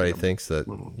 everybody thinks that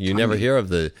you never hear of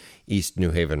the East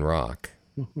New Haven Rock,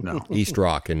 No, East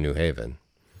Rock in New Haven.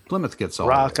 Plymouth gets all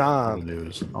Rock the, on. all the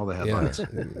news, all the Yeah, headlines.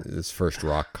 this first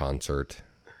rock concert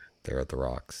there at the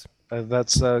Rocks.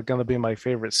 That's going to be my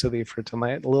favorite city for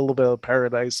tonight. A little bit of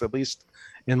paradise, at least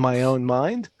in my own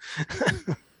mind.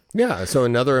 Yeah, so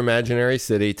another imaginary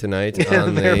city tonight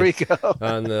on There we the go.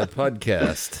 on the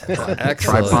podcast. Excellent.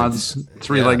 Tripods,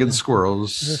 three-legged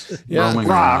squirrels, Yeah. roaming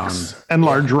Rocks around, and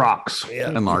large rocks.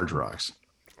 and large rocks.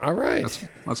 All right.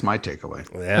 That's my takeaway.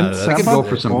 Yeah, And that's- I could go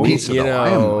for some Well, pizza. You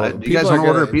though. know, Do you guys want to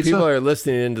order a pizza? People are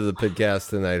listening into the podcast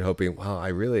tonight, hoping, "Wow, I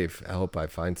really hope I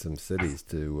find some cities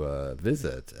to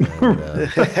visit."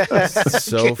 And,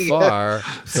 so far,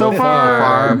 So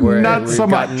far, not we've so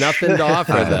got much. nothing to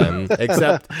offer them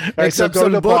except so go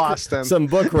some to book Boston. some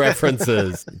book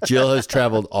references. Jill has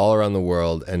traveled all around the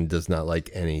world and does not like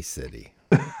any city.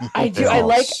 I do. They I all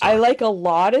like suck. I like a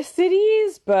lot of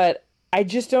cities, but I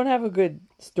just don't have a good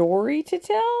story to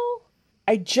tell.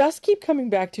 I just keep coming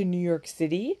back to New York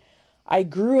City. I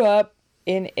grew up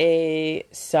in a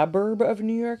suburb of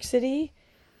New York City,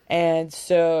 and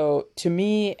so to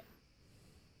me,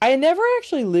 I never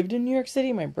actually lived in New York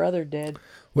City. My brother did.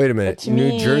 Wait a minute, to New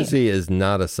me- Jersey is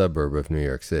not a suburb of New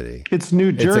York City. It's New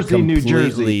It's a Jersey, New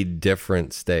completely Jersey.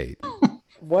 different state.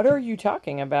 What are you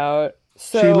talking about?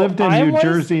 So She lived in I'm New what is-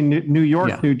 Jersey, New York,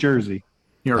 Yeah. New Jersey.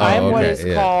 You're Oh, I'm what okay, is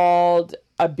yeah. called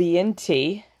a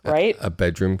B&T, right? A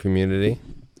bedroom community.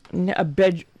 A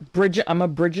bridge. I'm a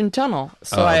bridge and tunnel,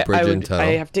 so Oh, bridge and tunnel.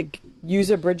 I have to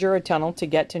use a bridge or a tunnel to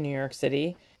get to New York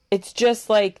City. It's just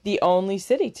like the only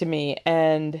city to me,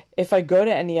 and if I go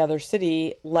to any other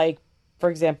city, like for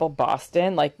example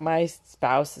Boston, like my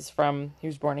spouse he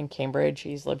was born in Cambridge.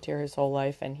 He's lived here his whole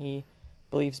life, and he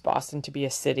believes Boston to be a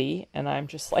city, and I'm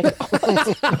just like,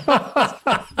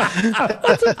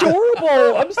 that's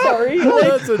adorable. I'm sorry. Like,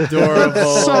 That's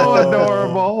adorable. So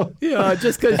adorable. Yeah,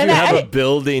 just because you And have I- a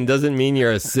building doesn't mean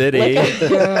you're a city.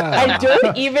 I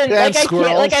don't even Yeah, like I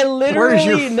can't like I Where's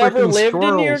your literally never freaking lived in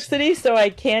New York squirrels? City, so I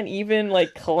can't even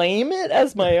like claim it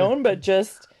as my own, but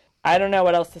just I don't know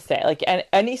what else to say. Like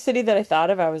any city that I thought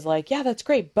of, I was like, yeah, that's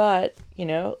great, but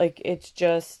like it's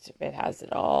just it has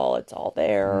it all. It's all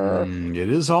there. It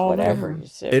is all Whatever there. you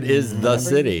say. It is the Whatever you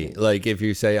city. say. Like if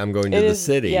you say I'm going to It the is-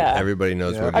 city, yeah. everybody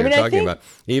knows what I you're mean, I talking think about.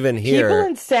 Even People here,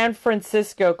 in San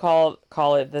Francisco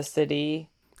call it the city.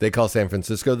 they call San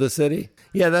Francisco the city.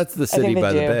 Yeah, that's the city think they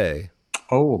by the do. bay.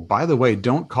 Oh, by the way,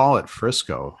 don't call it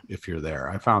Frisco if you're there.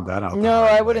 I found that out. the No, hard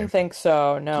I way. wouldn't think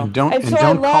so. No. And don't so I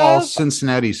call love-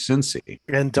 Cincinnati Cincy.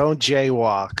 And don't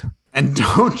jaywalk. And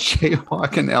don't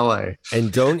jaywalk in LA.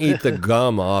 And don't eat the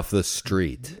gum off the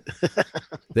street.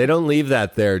 They don't leave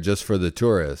that there just for the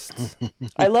tourists.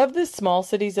 I love the small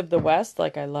cities of the West.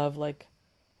 Like I love like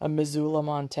a Missoula,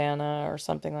 Montana, or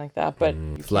something like that. But you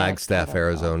can't- Flagstaff,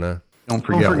 Arizona. Don't Don't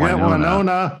forget, forget Winona.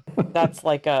 Winona. that's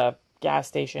like a gas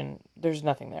station. There's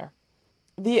nothing there.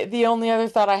 The only other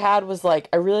thought I had was like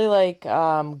I really like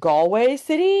Galway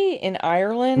City in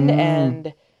Ireland,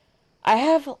 and I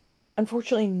have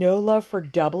unfortunately no love for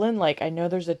Dublin. Like I know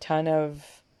there's a ton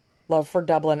of love for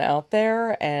Dublin out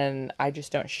there, and I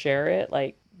just don't share it.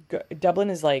 Like Dublin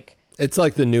is like It's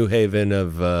like the New Haven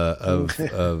of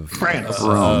France.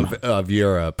 of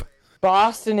Europe.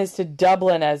 Boston is to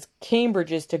Dublin as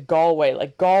Cambridge is to Galway.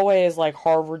 Like Galway is like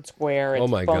Harvard Square. It's Oh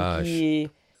my funky.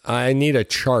 I need a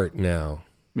chart now.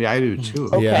 Yeah, I do too.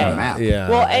 Okay. Yeah, Map. yeah.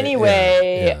 Well,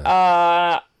 anyway,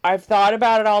 yeah. I've thought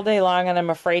about it all day long, and I'm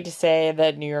afraid to say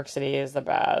that New York City is the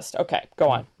best. Okay, go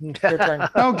on. Your turn.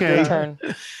 Okay. Your turn.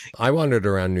 I wandered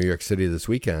around New York City this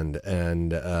weekend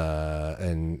and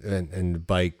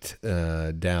biked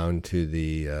down to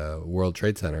the World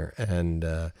Trade Center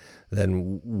and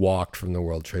then walked from the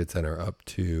World Trade Center up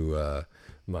to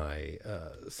my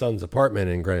son's apartment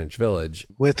in Greenwich Village.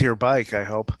 With your bike, I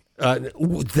hope.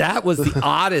 That was the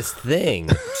oddest thing.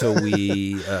 So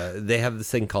they have this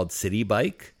thing called City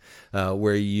Bike.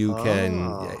 where you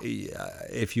can,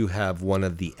 if you have one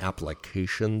of the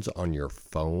applications on your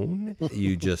phone,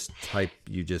 you just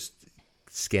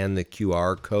scan the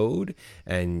QR code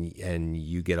and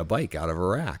you get a bike out of a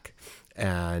rack,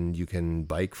 and you can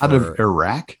bike Out of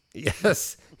Iraq?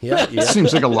 Yes. Yeah. It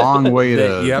seems like a long way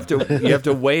to. You have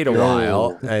to wait a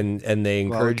while, and they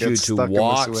encourage you get to stuck in the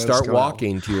walk, Suez start Canal.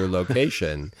 walking to your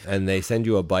location, and they send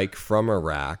you a bike from a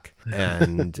rack,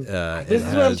 and This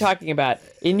is what I'm talking about.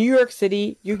 In New York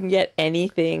City, you can get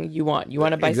anything you want. You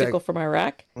want a bicycle from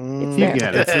Iraq? It's You there.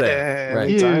 get it. It's there, right?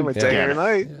 Anytime, You a day get or it.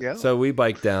 night. Yeah. So we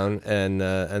bike down, and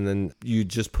then you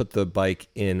just put the bike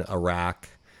in a rack.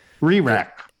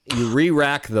 Re-rack. You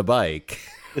re-rack the bike.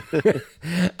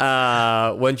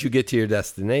 Once you get to your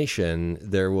destination,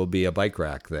 there will be a bike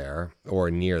rack there or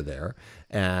near there,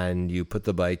 and you put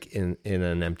the bike in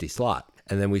an empty slot.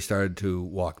 And then we started to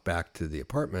walk back to the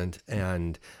apartment,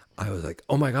 and I was like,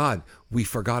 "Oh my God, we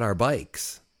forgot our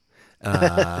bikes."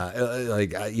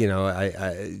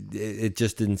 It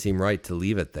just didn't seem right to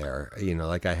leave it there.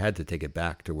 I had to take it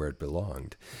back to where it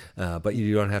belonged. But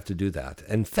you don't have to do that.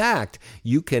 In fact,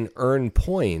 you can earn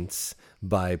points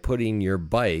by putting your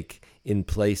bike in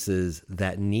places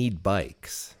that need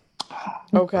bikes.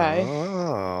 Okay.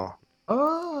 Oh.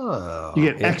 Oh.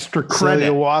 You get extra So credit.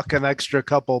 you walk an extra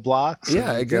couple blocks.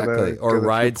 Yeah, and get exactly. get Or a few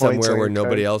ride points somewhere on where your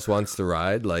nobody card. else wants to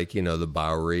ride, like, the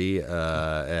Bowery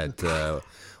at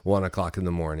 1 o'clock in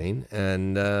the morning.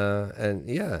 And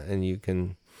you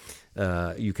can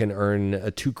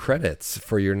earn 2 credits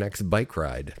for your next bike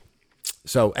ride.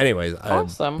 So anyways,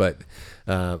 Awesome.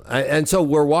 so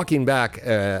we're walking back.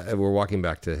 We're walking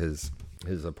back to his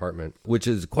apartment, which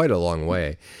is quite a long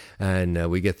way.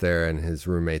 And we get there, and his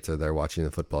roommates are there watching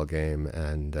the football game.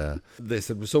 And they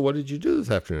said, "So what did you do this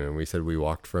afternoon?" And we said, "We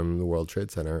walked from the World Trade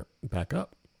Center back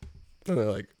up." And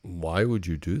they're like, "Why would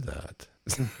you do that?"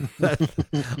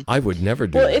 I would never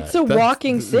do Well, that. it's a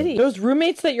walking city. Those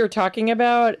roommates that you're talking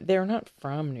about, they're not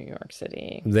from New York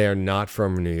City. They're not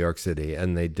from New York City,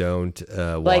 and they don't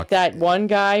walk. Like that one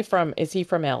guy is he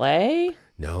from LA?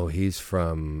 No, he's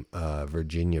from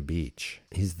Virginia Beach.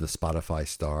 He's the Spotify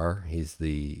star. He's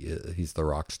the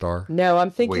rock star. No, I'm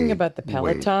thinking Wait, about the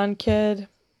Peloton kid.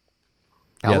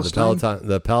 Yeah, Palestine?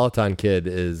 the Peloton kid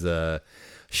is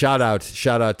shout out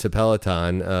to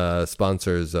Peloton,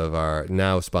 sponsors of our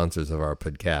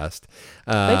podcast.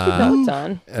 Thank you,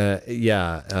 Peloton.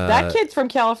 That That kid's from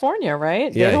California,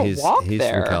 right? yeah, They don't he's walk he's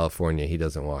there. from California. He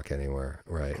doesn't walk anywhere,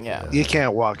 right? Yeah. You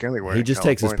can't walk anywhere. He in just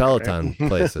takes his California, Peloton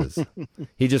places.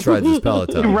 He just rides his He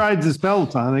Peloton. rides his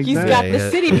Peloton. He's Exactly. got Yeah, the yeah.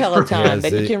 city Peloton Yes,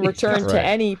 that he can return right. to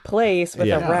any place with a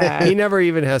Yeah. rack. He never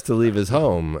even has to leave his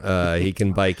home. He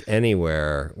can bike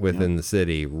anywhere within the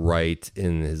city, right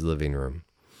in his living room.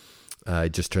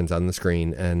 It just turns on the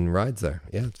screen and rides there.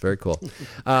 Yeah, it's very cool.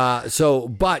 But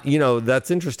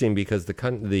that's interesting because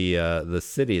the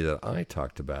city that I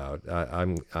talked about,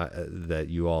 that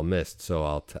you all missed. So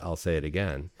I'll say it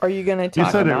again. Are you going to You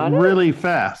talk said it about it? really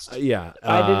fast. Yeah,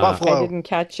 Buffalo. I didn't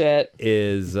catch it.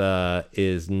 is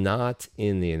not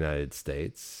in the United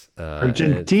States.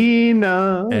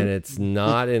 Argentina. And it's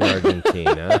not in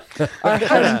Argentina.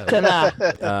 Argentina.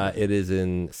 It is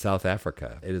in South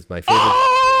Africa. It is my favorite.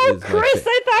 Oh, it is my Chris,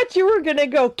 I thought you were going to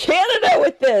go Canada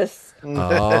with this.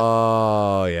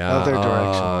 Oh, yeah. Other Oh,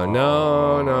 direction.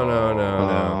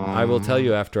 No. I will tell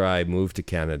you after I move to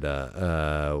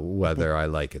Canada whether I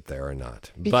like it there or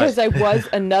not. Because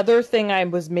another thing I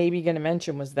was maybe going to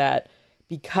mention was that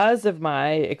because of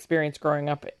my experience growing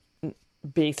up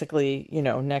basically,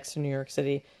 next to New York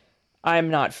City, I'm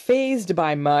not fazed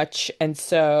by much. And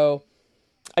so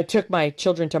I took my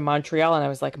children to Montreal and I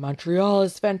was like, Montreal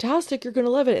is fantastic. You're going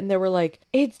to love it. And they were like,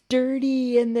 it's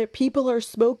dirty and the people are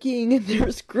smoking and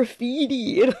there's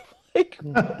graffiti. And I'm like,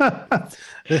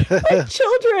 my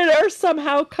children are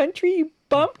somehow country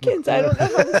bumpkins. I don't know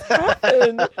how this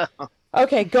happened.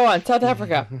 Okay, go on. South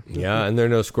Africa. Yeah, and there are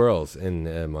no squirrels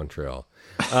in Montreal.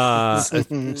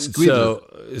 Squirrel.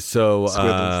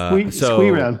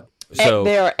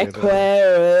 They are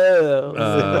aquariums.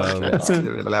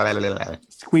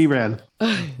 Squirrel.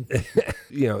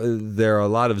 There are a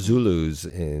lot of Zulus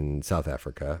in South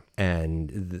Africa,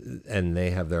 and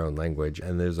they have their own language.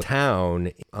 And there's a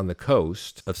town on the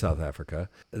coast of South Africa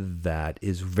that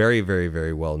is very, very,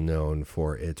 very well known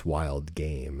for its wild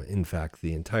game. In fact,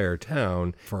 the entire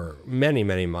town, for many,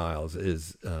 many miles,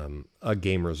 is a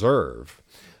game reserve.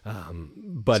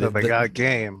 But So they got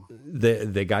game.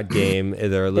 They got game.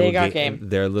 They're a little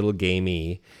They're a little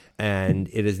gamey, and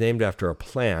it is named after a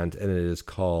plant, and it is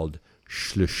called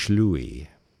Schlushlui.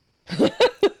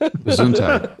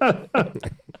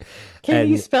 Gesundheit. Can And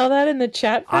you spell that in the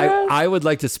chat for us? I would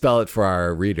like to spell it for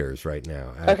our readers right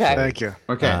now. Okay. actually. Thank you.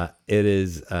 Okay. It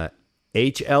is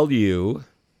HLU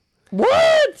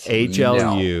What?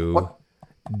 HLUWE.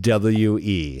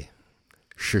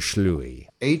 Shushlui.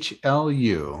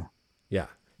 HLU. Yeah.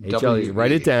 W-E. HLU.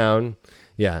 Write it down.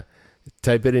 Yeah.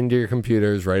 Type it into your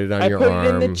computers. Write it on I your put arm. it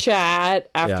in the chat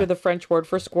after Yeah. the French word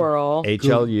for squirrel.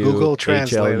 HLU Google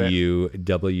Translate it.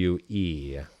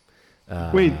 HLUWE.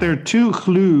 Wait, there are two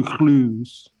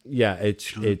clues. Yeah, it's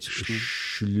shlu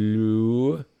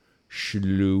shlue.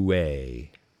 Shluway.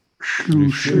 Shlu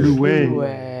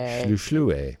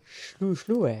shlue.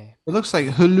 It looks like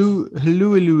hulu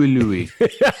louie.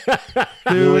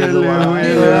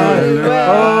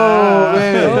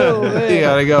 You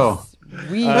gotta go.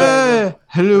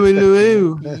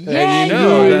 Hello. Yeah,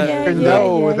 know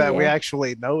that- that we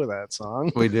actually know that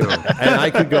song. We do. And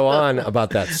I could go on about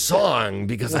that song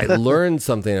because I learned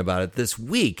something about it this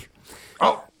week.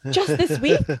 Just this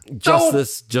week?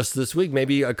 Just this week,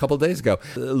 maybe a couple days ago.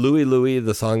 Louie,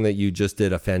 the song that you just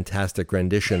did a fantastic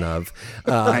rendition of,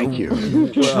 Thank you.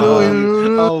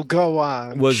 Oh, go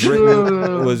on. was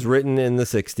written in the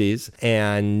 60s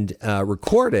and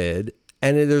recorded.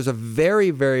 And there's a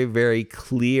very, very, very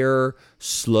clear,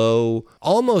 slow,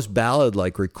 almost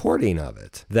ballad-like recording of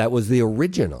it. That was the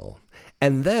original.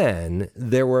 And then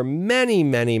there were many,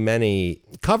 many, many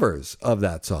covers of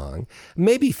that song,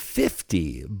 maybe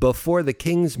 50 before the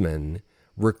Kingsmen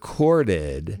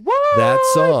recorded that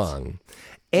song.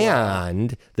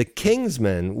 And the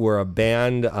Kingsmen were a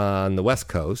band on the West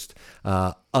Coast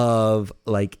of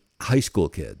like high school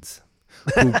kids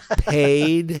who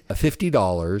paid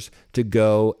 $50 to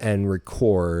go and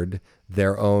record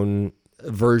their own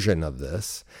version of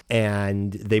this.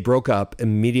 And they broke up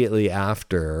immediately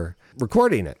after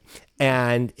recording it.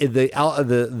 And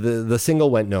the single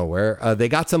went nowhere. They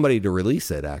got somebody to release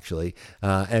it, actually,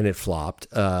 and it flopped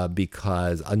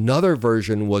because another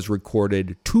version was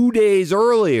recorded 2 days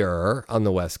earlier on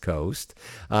the West Coast,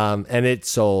 and it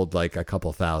sold like a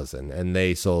couple thousand, and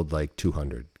they sold like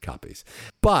 200 copies.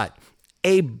 But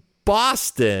a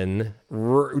Boston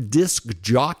disc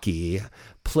jockey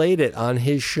played it on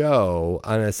his show,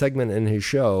 on a segment in his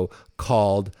show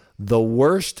called The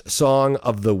Worst Song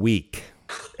of the Week.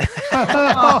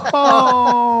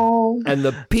 And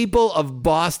the people of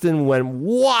Boston went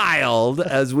wild,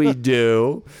 as we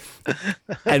do.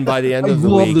 And by the end of the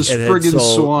love week, this friggin'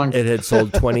 song. it had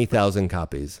sold 20,000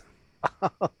 copies.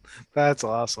 That's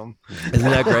awesome. Isn't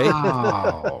that great?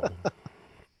 Wow.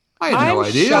 I had I'm no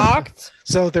idea. shocked.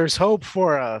 So there's hope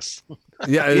for us.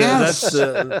 Yeah, Yes.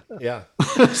 that's yeah.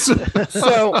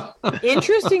 So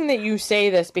interesting that you say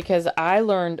this because I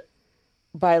learned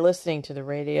by listening to the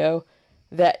radio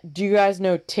that, do you guys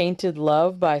know Tainted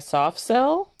Love by Soft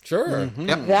Cell? Sure.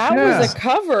 Yep. That Yeah. was a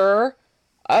cover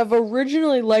of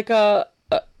originally like a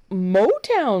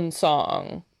Motown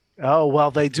song. Oh,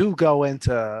 well, they do go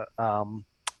into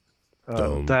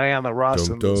Diana Ross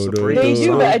and the Supremes. They do,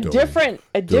 Dum, but a dum,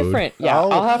 different. Yeah, Oh,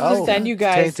 I'll have to oh. send you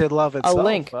guys Tainted Love itself.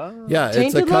 link. Oh. Yeah, it's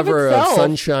Tainted a Love cover of itself.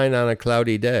 Sunshine on a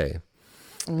Cloudy Day.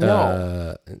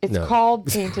 No, it's no. called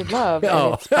Tainted Love, Oh.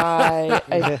 and it's by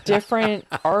a different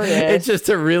artist. It's just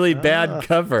a really bad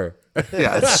cover.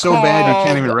 Yeah, it's so bad you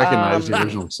can't even recognize the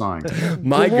original song.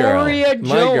 My Gloria girl. Jones.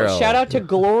 My girl. Shout out to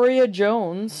Gloria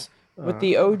Jones with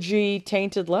the OG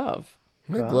Tainted Love.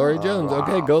 Yeah, Gloria Jones.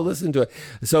 Okay, go listen to it.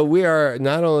 So we are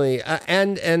not only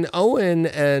and Owen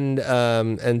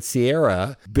and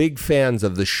Sierra, big fans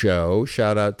of the show.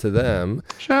 Shout out to them.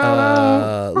 Shout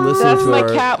out. Listen That's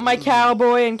to my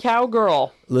cowboy and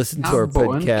cowgirl. listen to our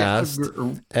Cowboy and podcast,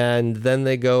 cowgirl. and then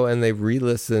they go and they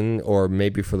re-listen, or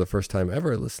maybe for the first time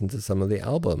ever, listen to some of the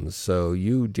albums. So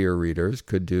you, dear readers,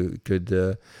 could do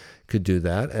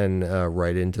that and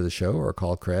write into the show or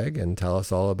call Craig and tell us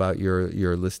all about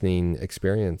your listening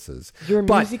experiences. Your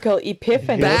But musical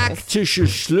epiphany. back to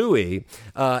Shushlui,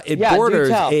 it Yeah, do borders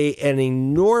tell. an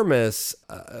enormous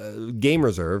game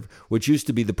reserve, which used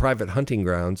to be the private hunting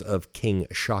grounds of King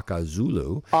Shaka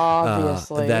Zulu.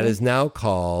 Obviously. That is now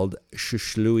called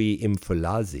Shushlui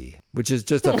Imfulazi, which is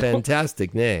just a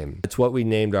fantastic name. It's what we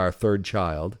named our third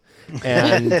child.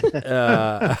 And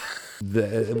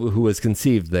who was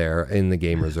conceived there in the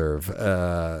game reserve,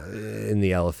 in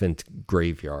the elephant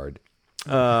graveyard.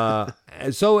 So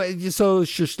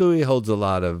Shushlui holds a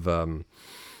lot of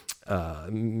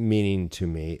meaning to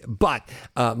me. But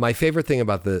my favorite thing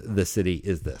about the city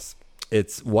is this: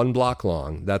 it's 1 block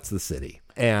long. That's the city,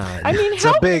 and I mean, It's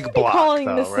how a big can you be block, calling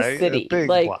though, this right? a city? A big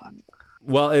like, block.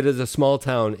 Well, it is a small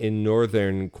town in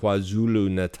northern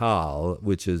KwaZulu-Natal,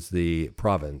 which is the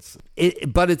province.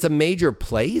 But it's a major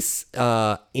place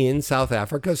in South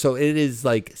Africa, so it is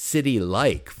like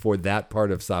city-like for that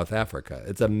part of South Africa.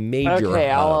 It's a major Okay,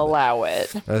 I'll hub. allow it.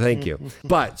 Thank you.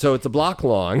 But so it's a block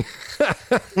long,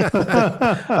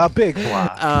 A big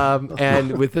block.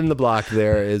 and within the block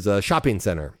there is a shopping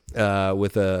center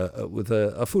with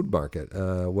a food market.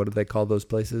 What do they call those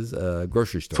places?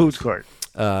 Grocery stores. Food court.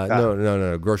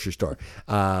 No, grocery store.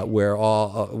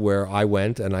 Where I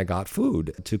went and I got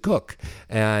food to cook,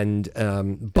 and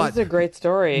This but is a great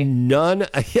story. none.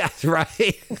 Yes,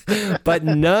 right. But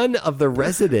none of the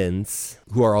residents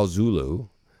who are all Zulu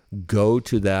go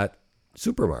to that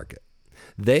supermarket.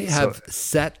 They have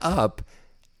set up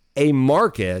a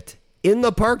market in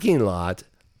the parking lot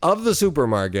of the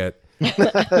supermarket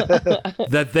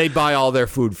that they buy all their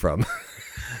food from.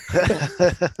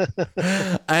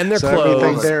 And their So everything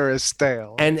clothes there is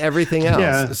stale. and everything else.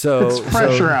 Yeah, So it's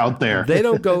fresher out there. They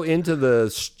don't go into the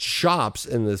shops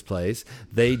in this place.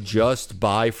 They just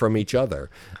buy from each other,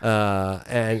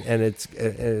 and it's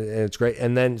great.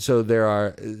 And then so there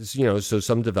are so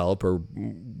some developer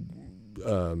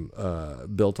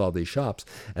built all these shops,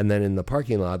 and then in the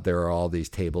parking lot there are all these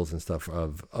tables and stuff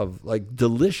of like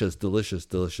delicious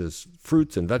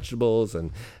fruits and vegetables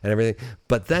and everything.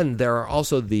 But then there are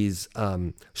also these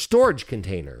storage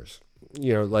containers,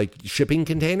 like shipping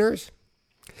containers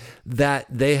that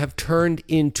they have turned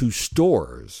into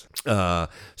stores. So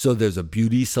there's a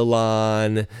beauty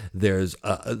salon, there's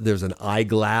an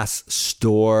eyeglass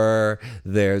store,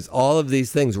 there's all of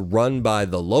these things run by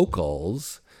the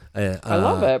locals. I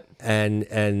love it. And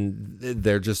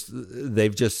they've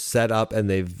just set up, and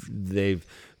they've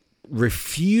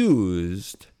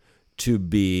refused to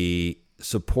be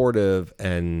supportive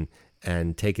and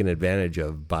taken advantage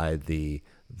of by the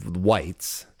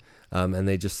whites, and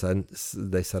they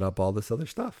set up all this other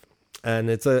stuff. And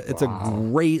it's a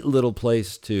great little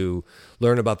place to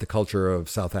learn about the culture of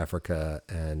South Africa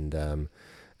and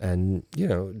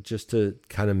just to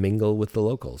kind of mingle with the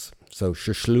locals. So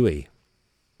Shishlui.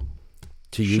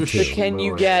 To you too. But can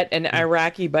you get an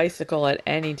Iraqi bicycle at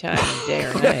any time of day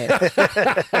or night?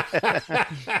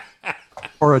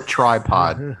 Or a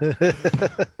tripod.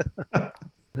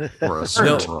 Or a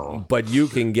cigarette. No, but you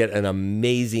can get an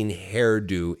amazing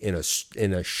hairdo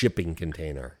in a shipping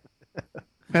container.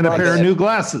 And a pair of new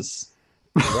glasses.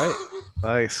 Right?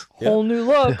 Nice. Whole new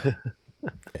look.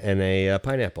 And a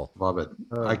pineapple. Love it.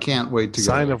 I can't wait to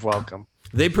Sign go. of welcome.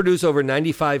 They produce over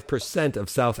 95% of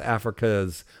South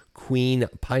Africa's queen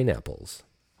pineapples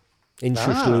in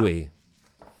Shishlui.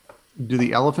 Do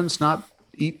the elephants not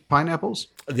eat pineapples?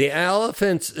 The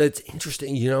elephants, it's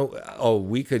interesting,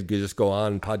 we could just go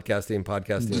on podcasting.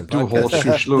 Do a whole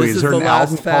Shishlui. Is there an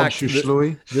album called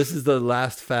Shishlui? This is the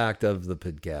last fact of the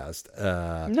podcast.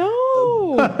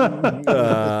 No.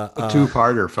 A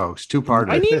two-parter, folks. Two-parter.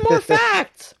 I need more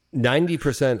facts.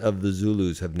 90% of the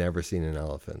Zulus have never seen an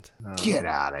elephant Get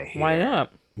out of here. Why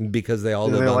not? because they all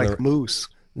They're live on like moose.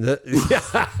 I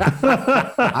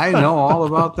know all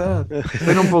about that.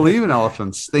 They don't believe in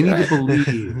elephants. They need to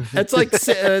believe. It's like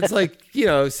saying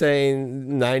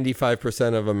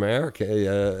 95% of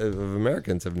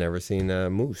Americans have never seen a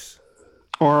moose.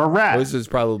 Or a rat. This is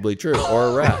probably true, or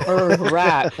a rat. Or a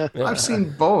rat. I've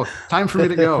seen both. Time for me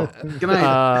to go. Good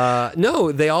night.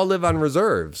 No, they all live on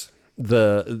reserves.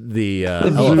 The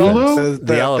Zulu?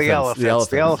 the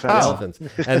elephants.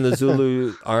 And the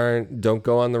Zulu don't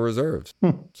go on the reserves.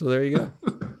 So there you go.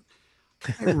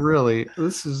 Really,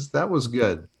 that was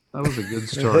good. That was a good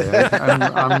story.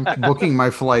 I'm booking my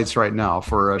flights right now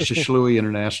for Shishlui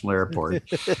International Airport.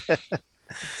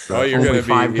 Oh, you're Only going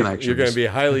five to connections. be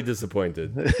highly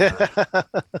disappointed.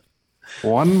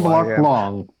 One block yeah.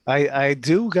 long. I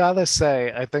do gotta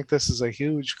say, I think this is a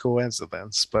huge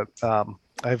coincidence, but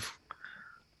I've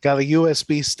got a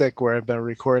USB stick where I've been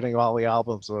recording all the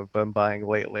albums I've been buying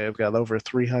lately. I've got over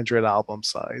 300 album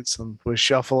sides and was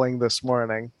shuffling this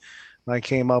morning. And I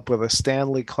came up with a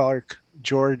Stanley Clarke,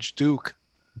 George Duke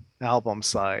album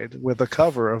side with a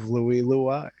cover of Louie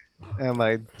Louie. And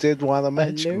I did want to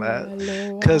mention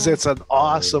that because it's an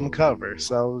awesome cover.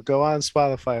 So go on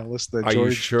Spotify and listen to Are you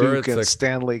George sure Duke it's and a-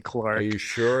 Stanley Are Clarke. you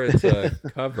sure it's a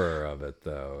cover of it,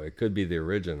 though? It could be the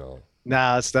original.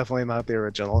 Nah, it's definitely not the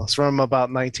original. It's from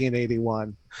about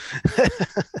 1981.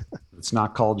 It's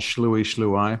not called Shlui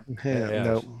Shlui. Yeah.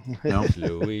 Nope. No.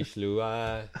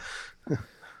 Shlui.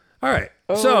 All right.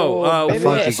 Oh, So, baby.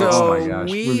 Oh my gosh.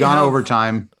 We've gone over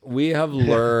time. We have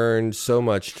learned so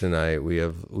much tonight. We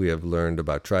have learned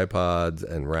about tripods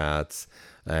and rats.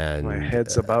 and My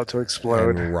head's about to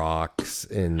explode. and rocks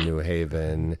in New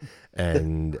Haven,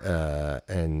 and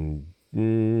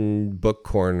book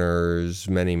corners,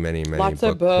 many Lots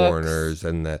book of books. corners,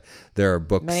 and there are Many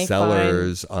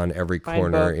booksellers on every fine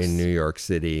corner books in New York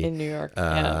City. in New York.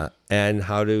 Yeah. And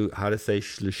how to say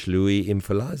Shlui im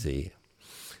Falazi.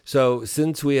 So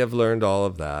since we have learned all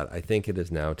of that, I think it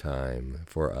is now time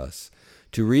for us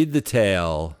to read the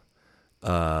tale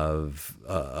of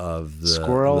the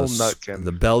Squirrel the, Nutkin.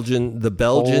 the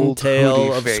Belgian Old tale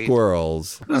Hootie of fate.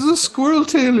 squirrels. There's a squirrel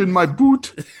tail in my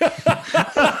boot.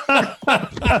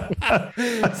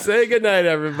 Say goodnight,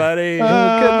 everybody.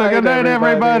 Good night,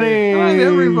 everybody. Hi,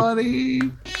 everybody.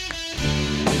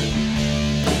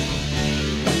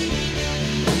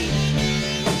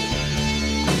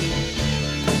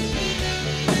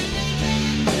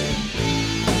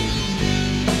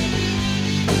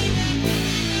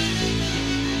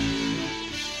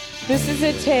 This is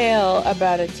a tale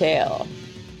about a tale.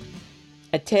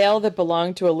 A tale that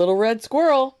belonged to a little red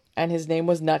squirrel, and his name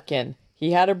was Nutkin.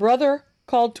 He had a brother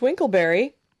called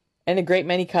Twinkleberry and a great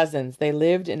many cousins. They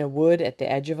lived in a wood at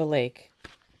the edge of a lake.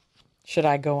 Should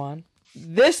I go on?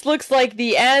 This looks like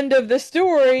the end of the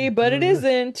story, but it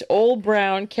isn't. Old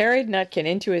Brown carried Nutkin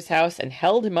into his house and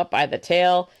held him up by the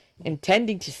tail,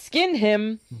 intending to skin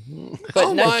him. But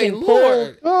Oh my Nutkin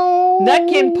lord!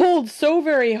 Nutkin pulled so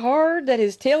very hard that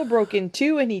his tail broke in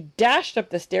two, and he dashed up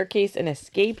the staircase and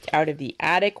escaped out of the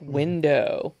attic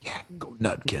window. Go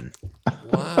Nutkin.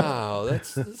 Wow,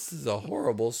 this is a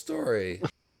horrible story.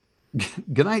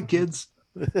 Good night, kids.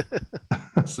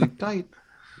 Sleep tight.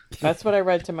 That's what I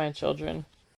read to my children.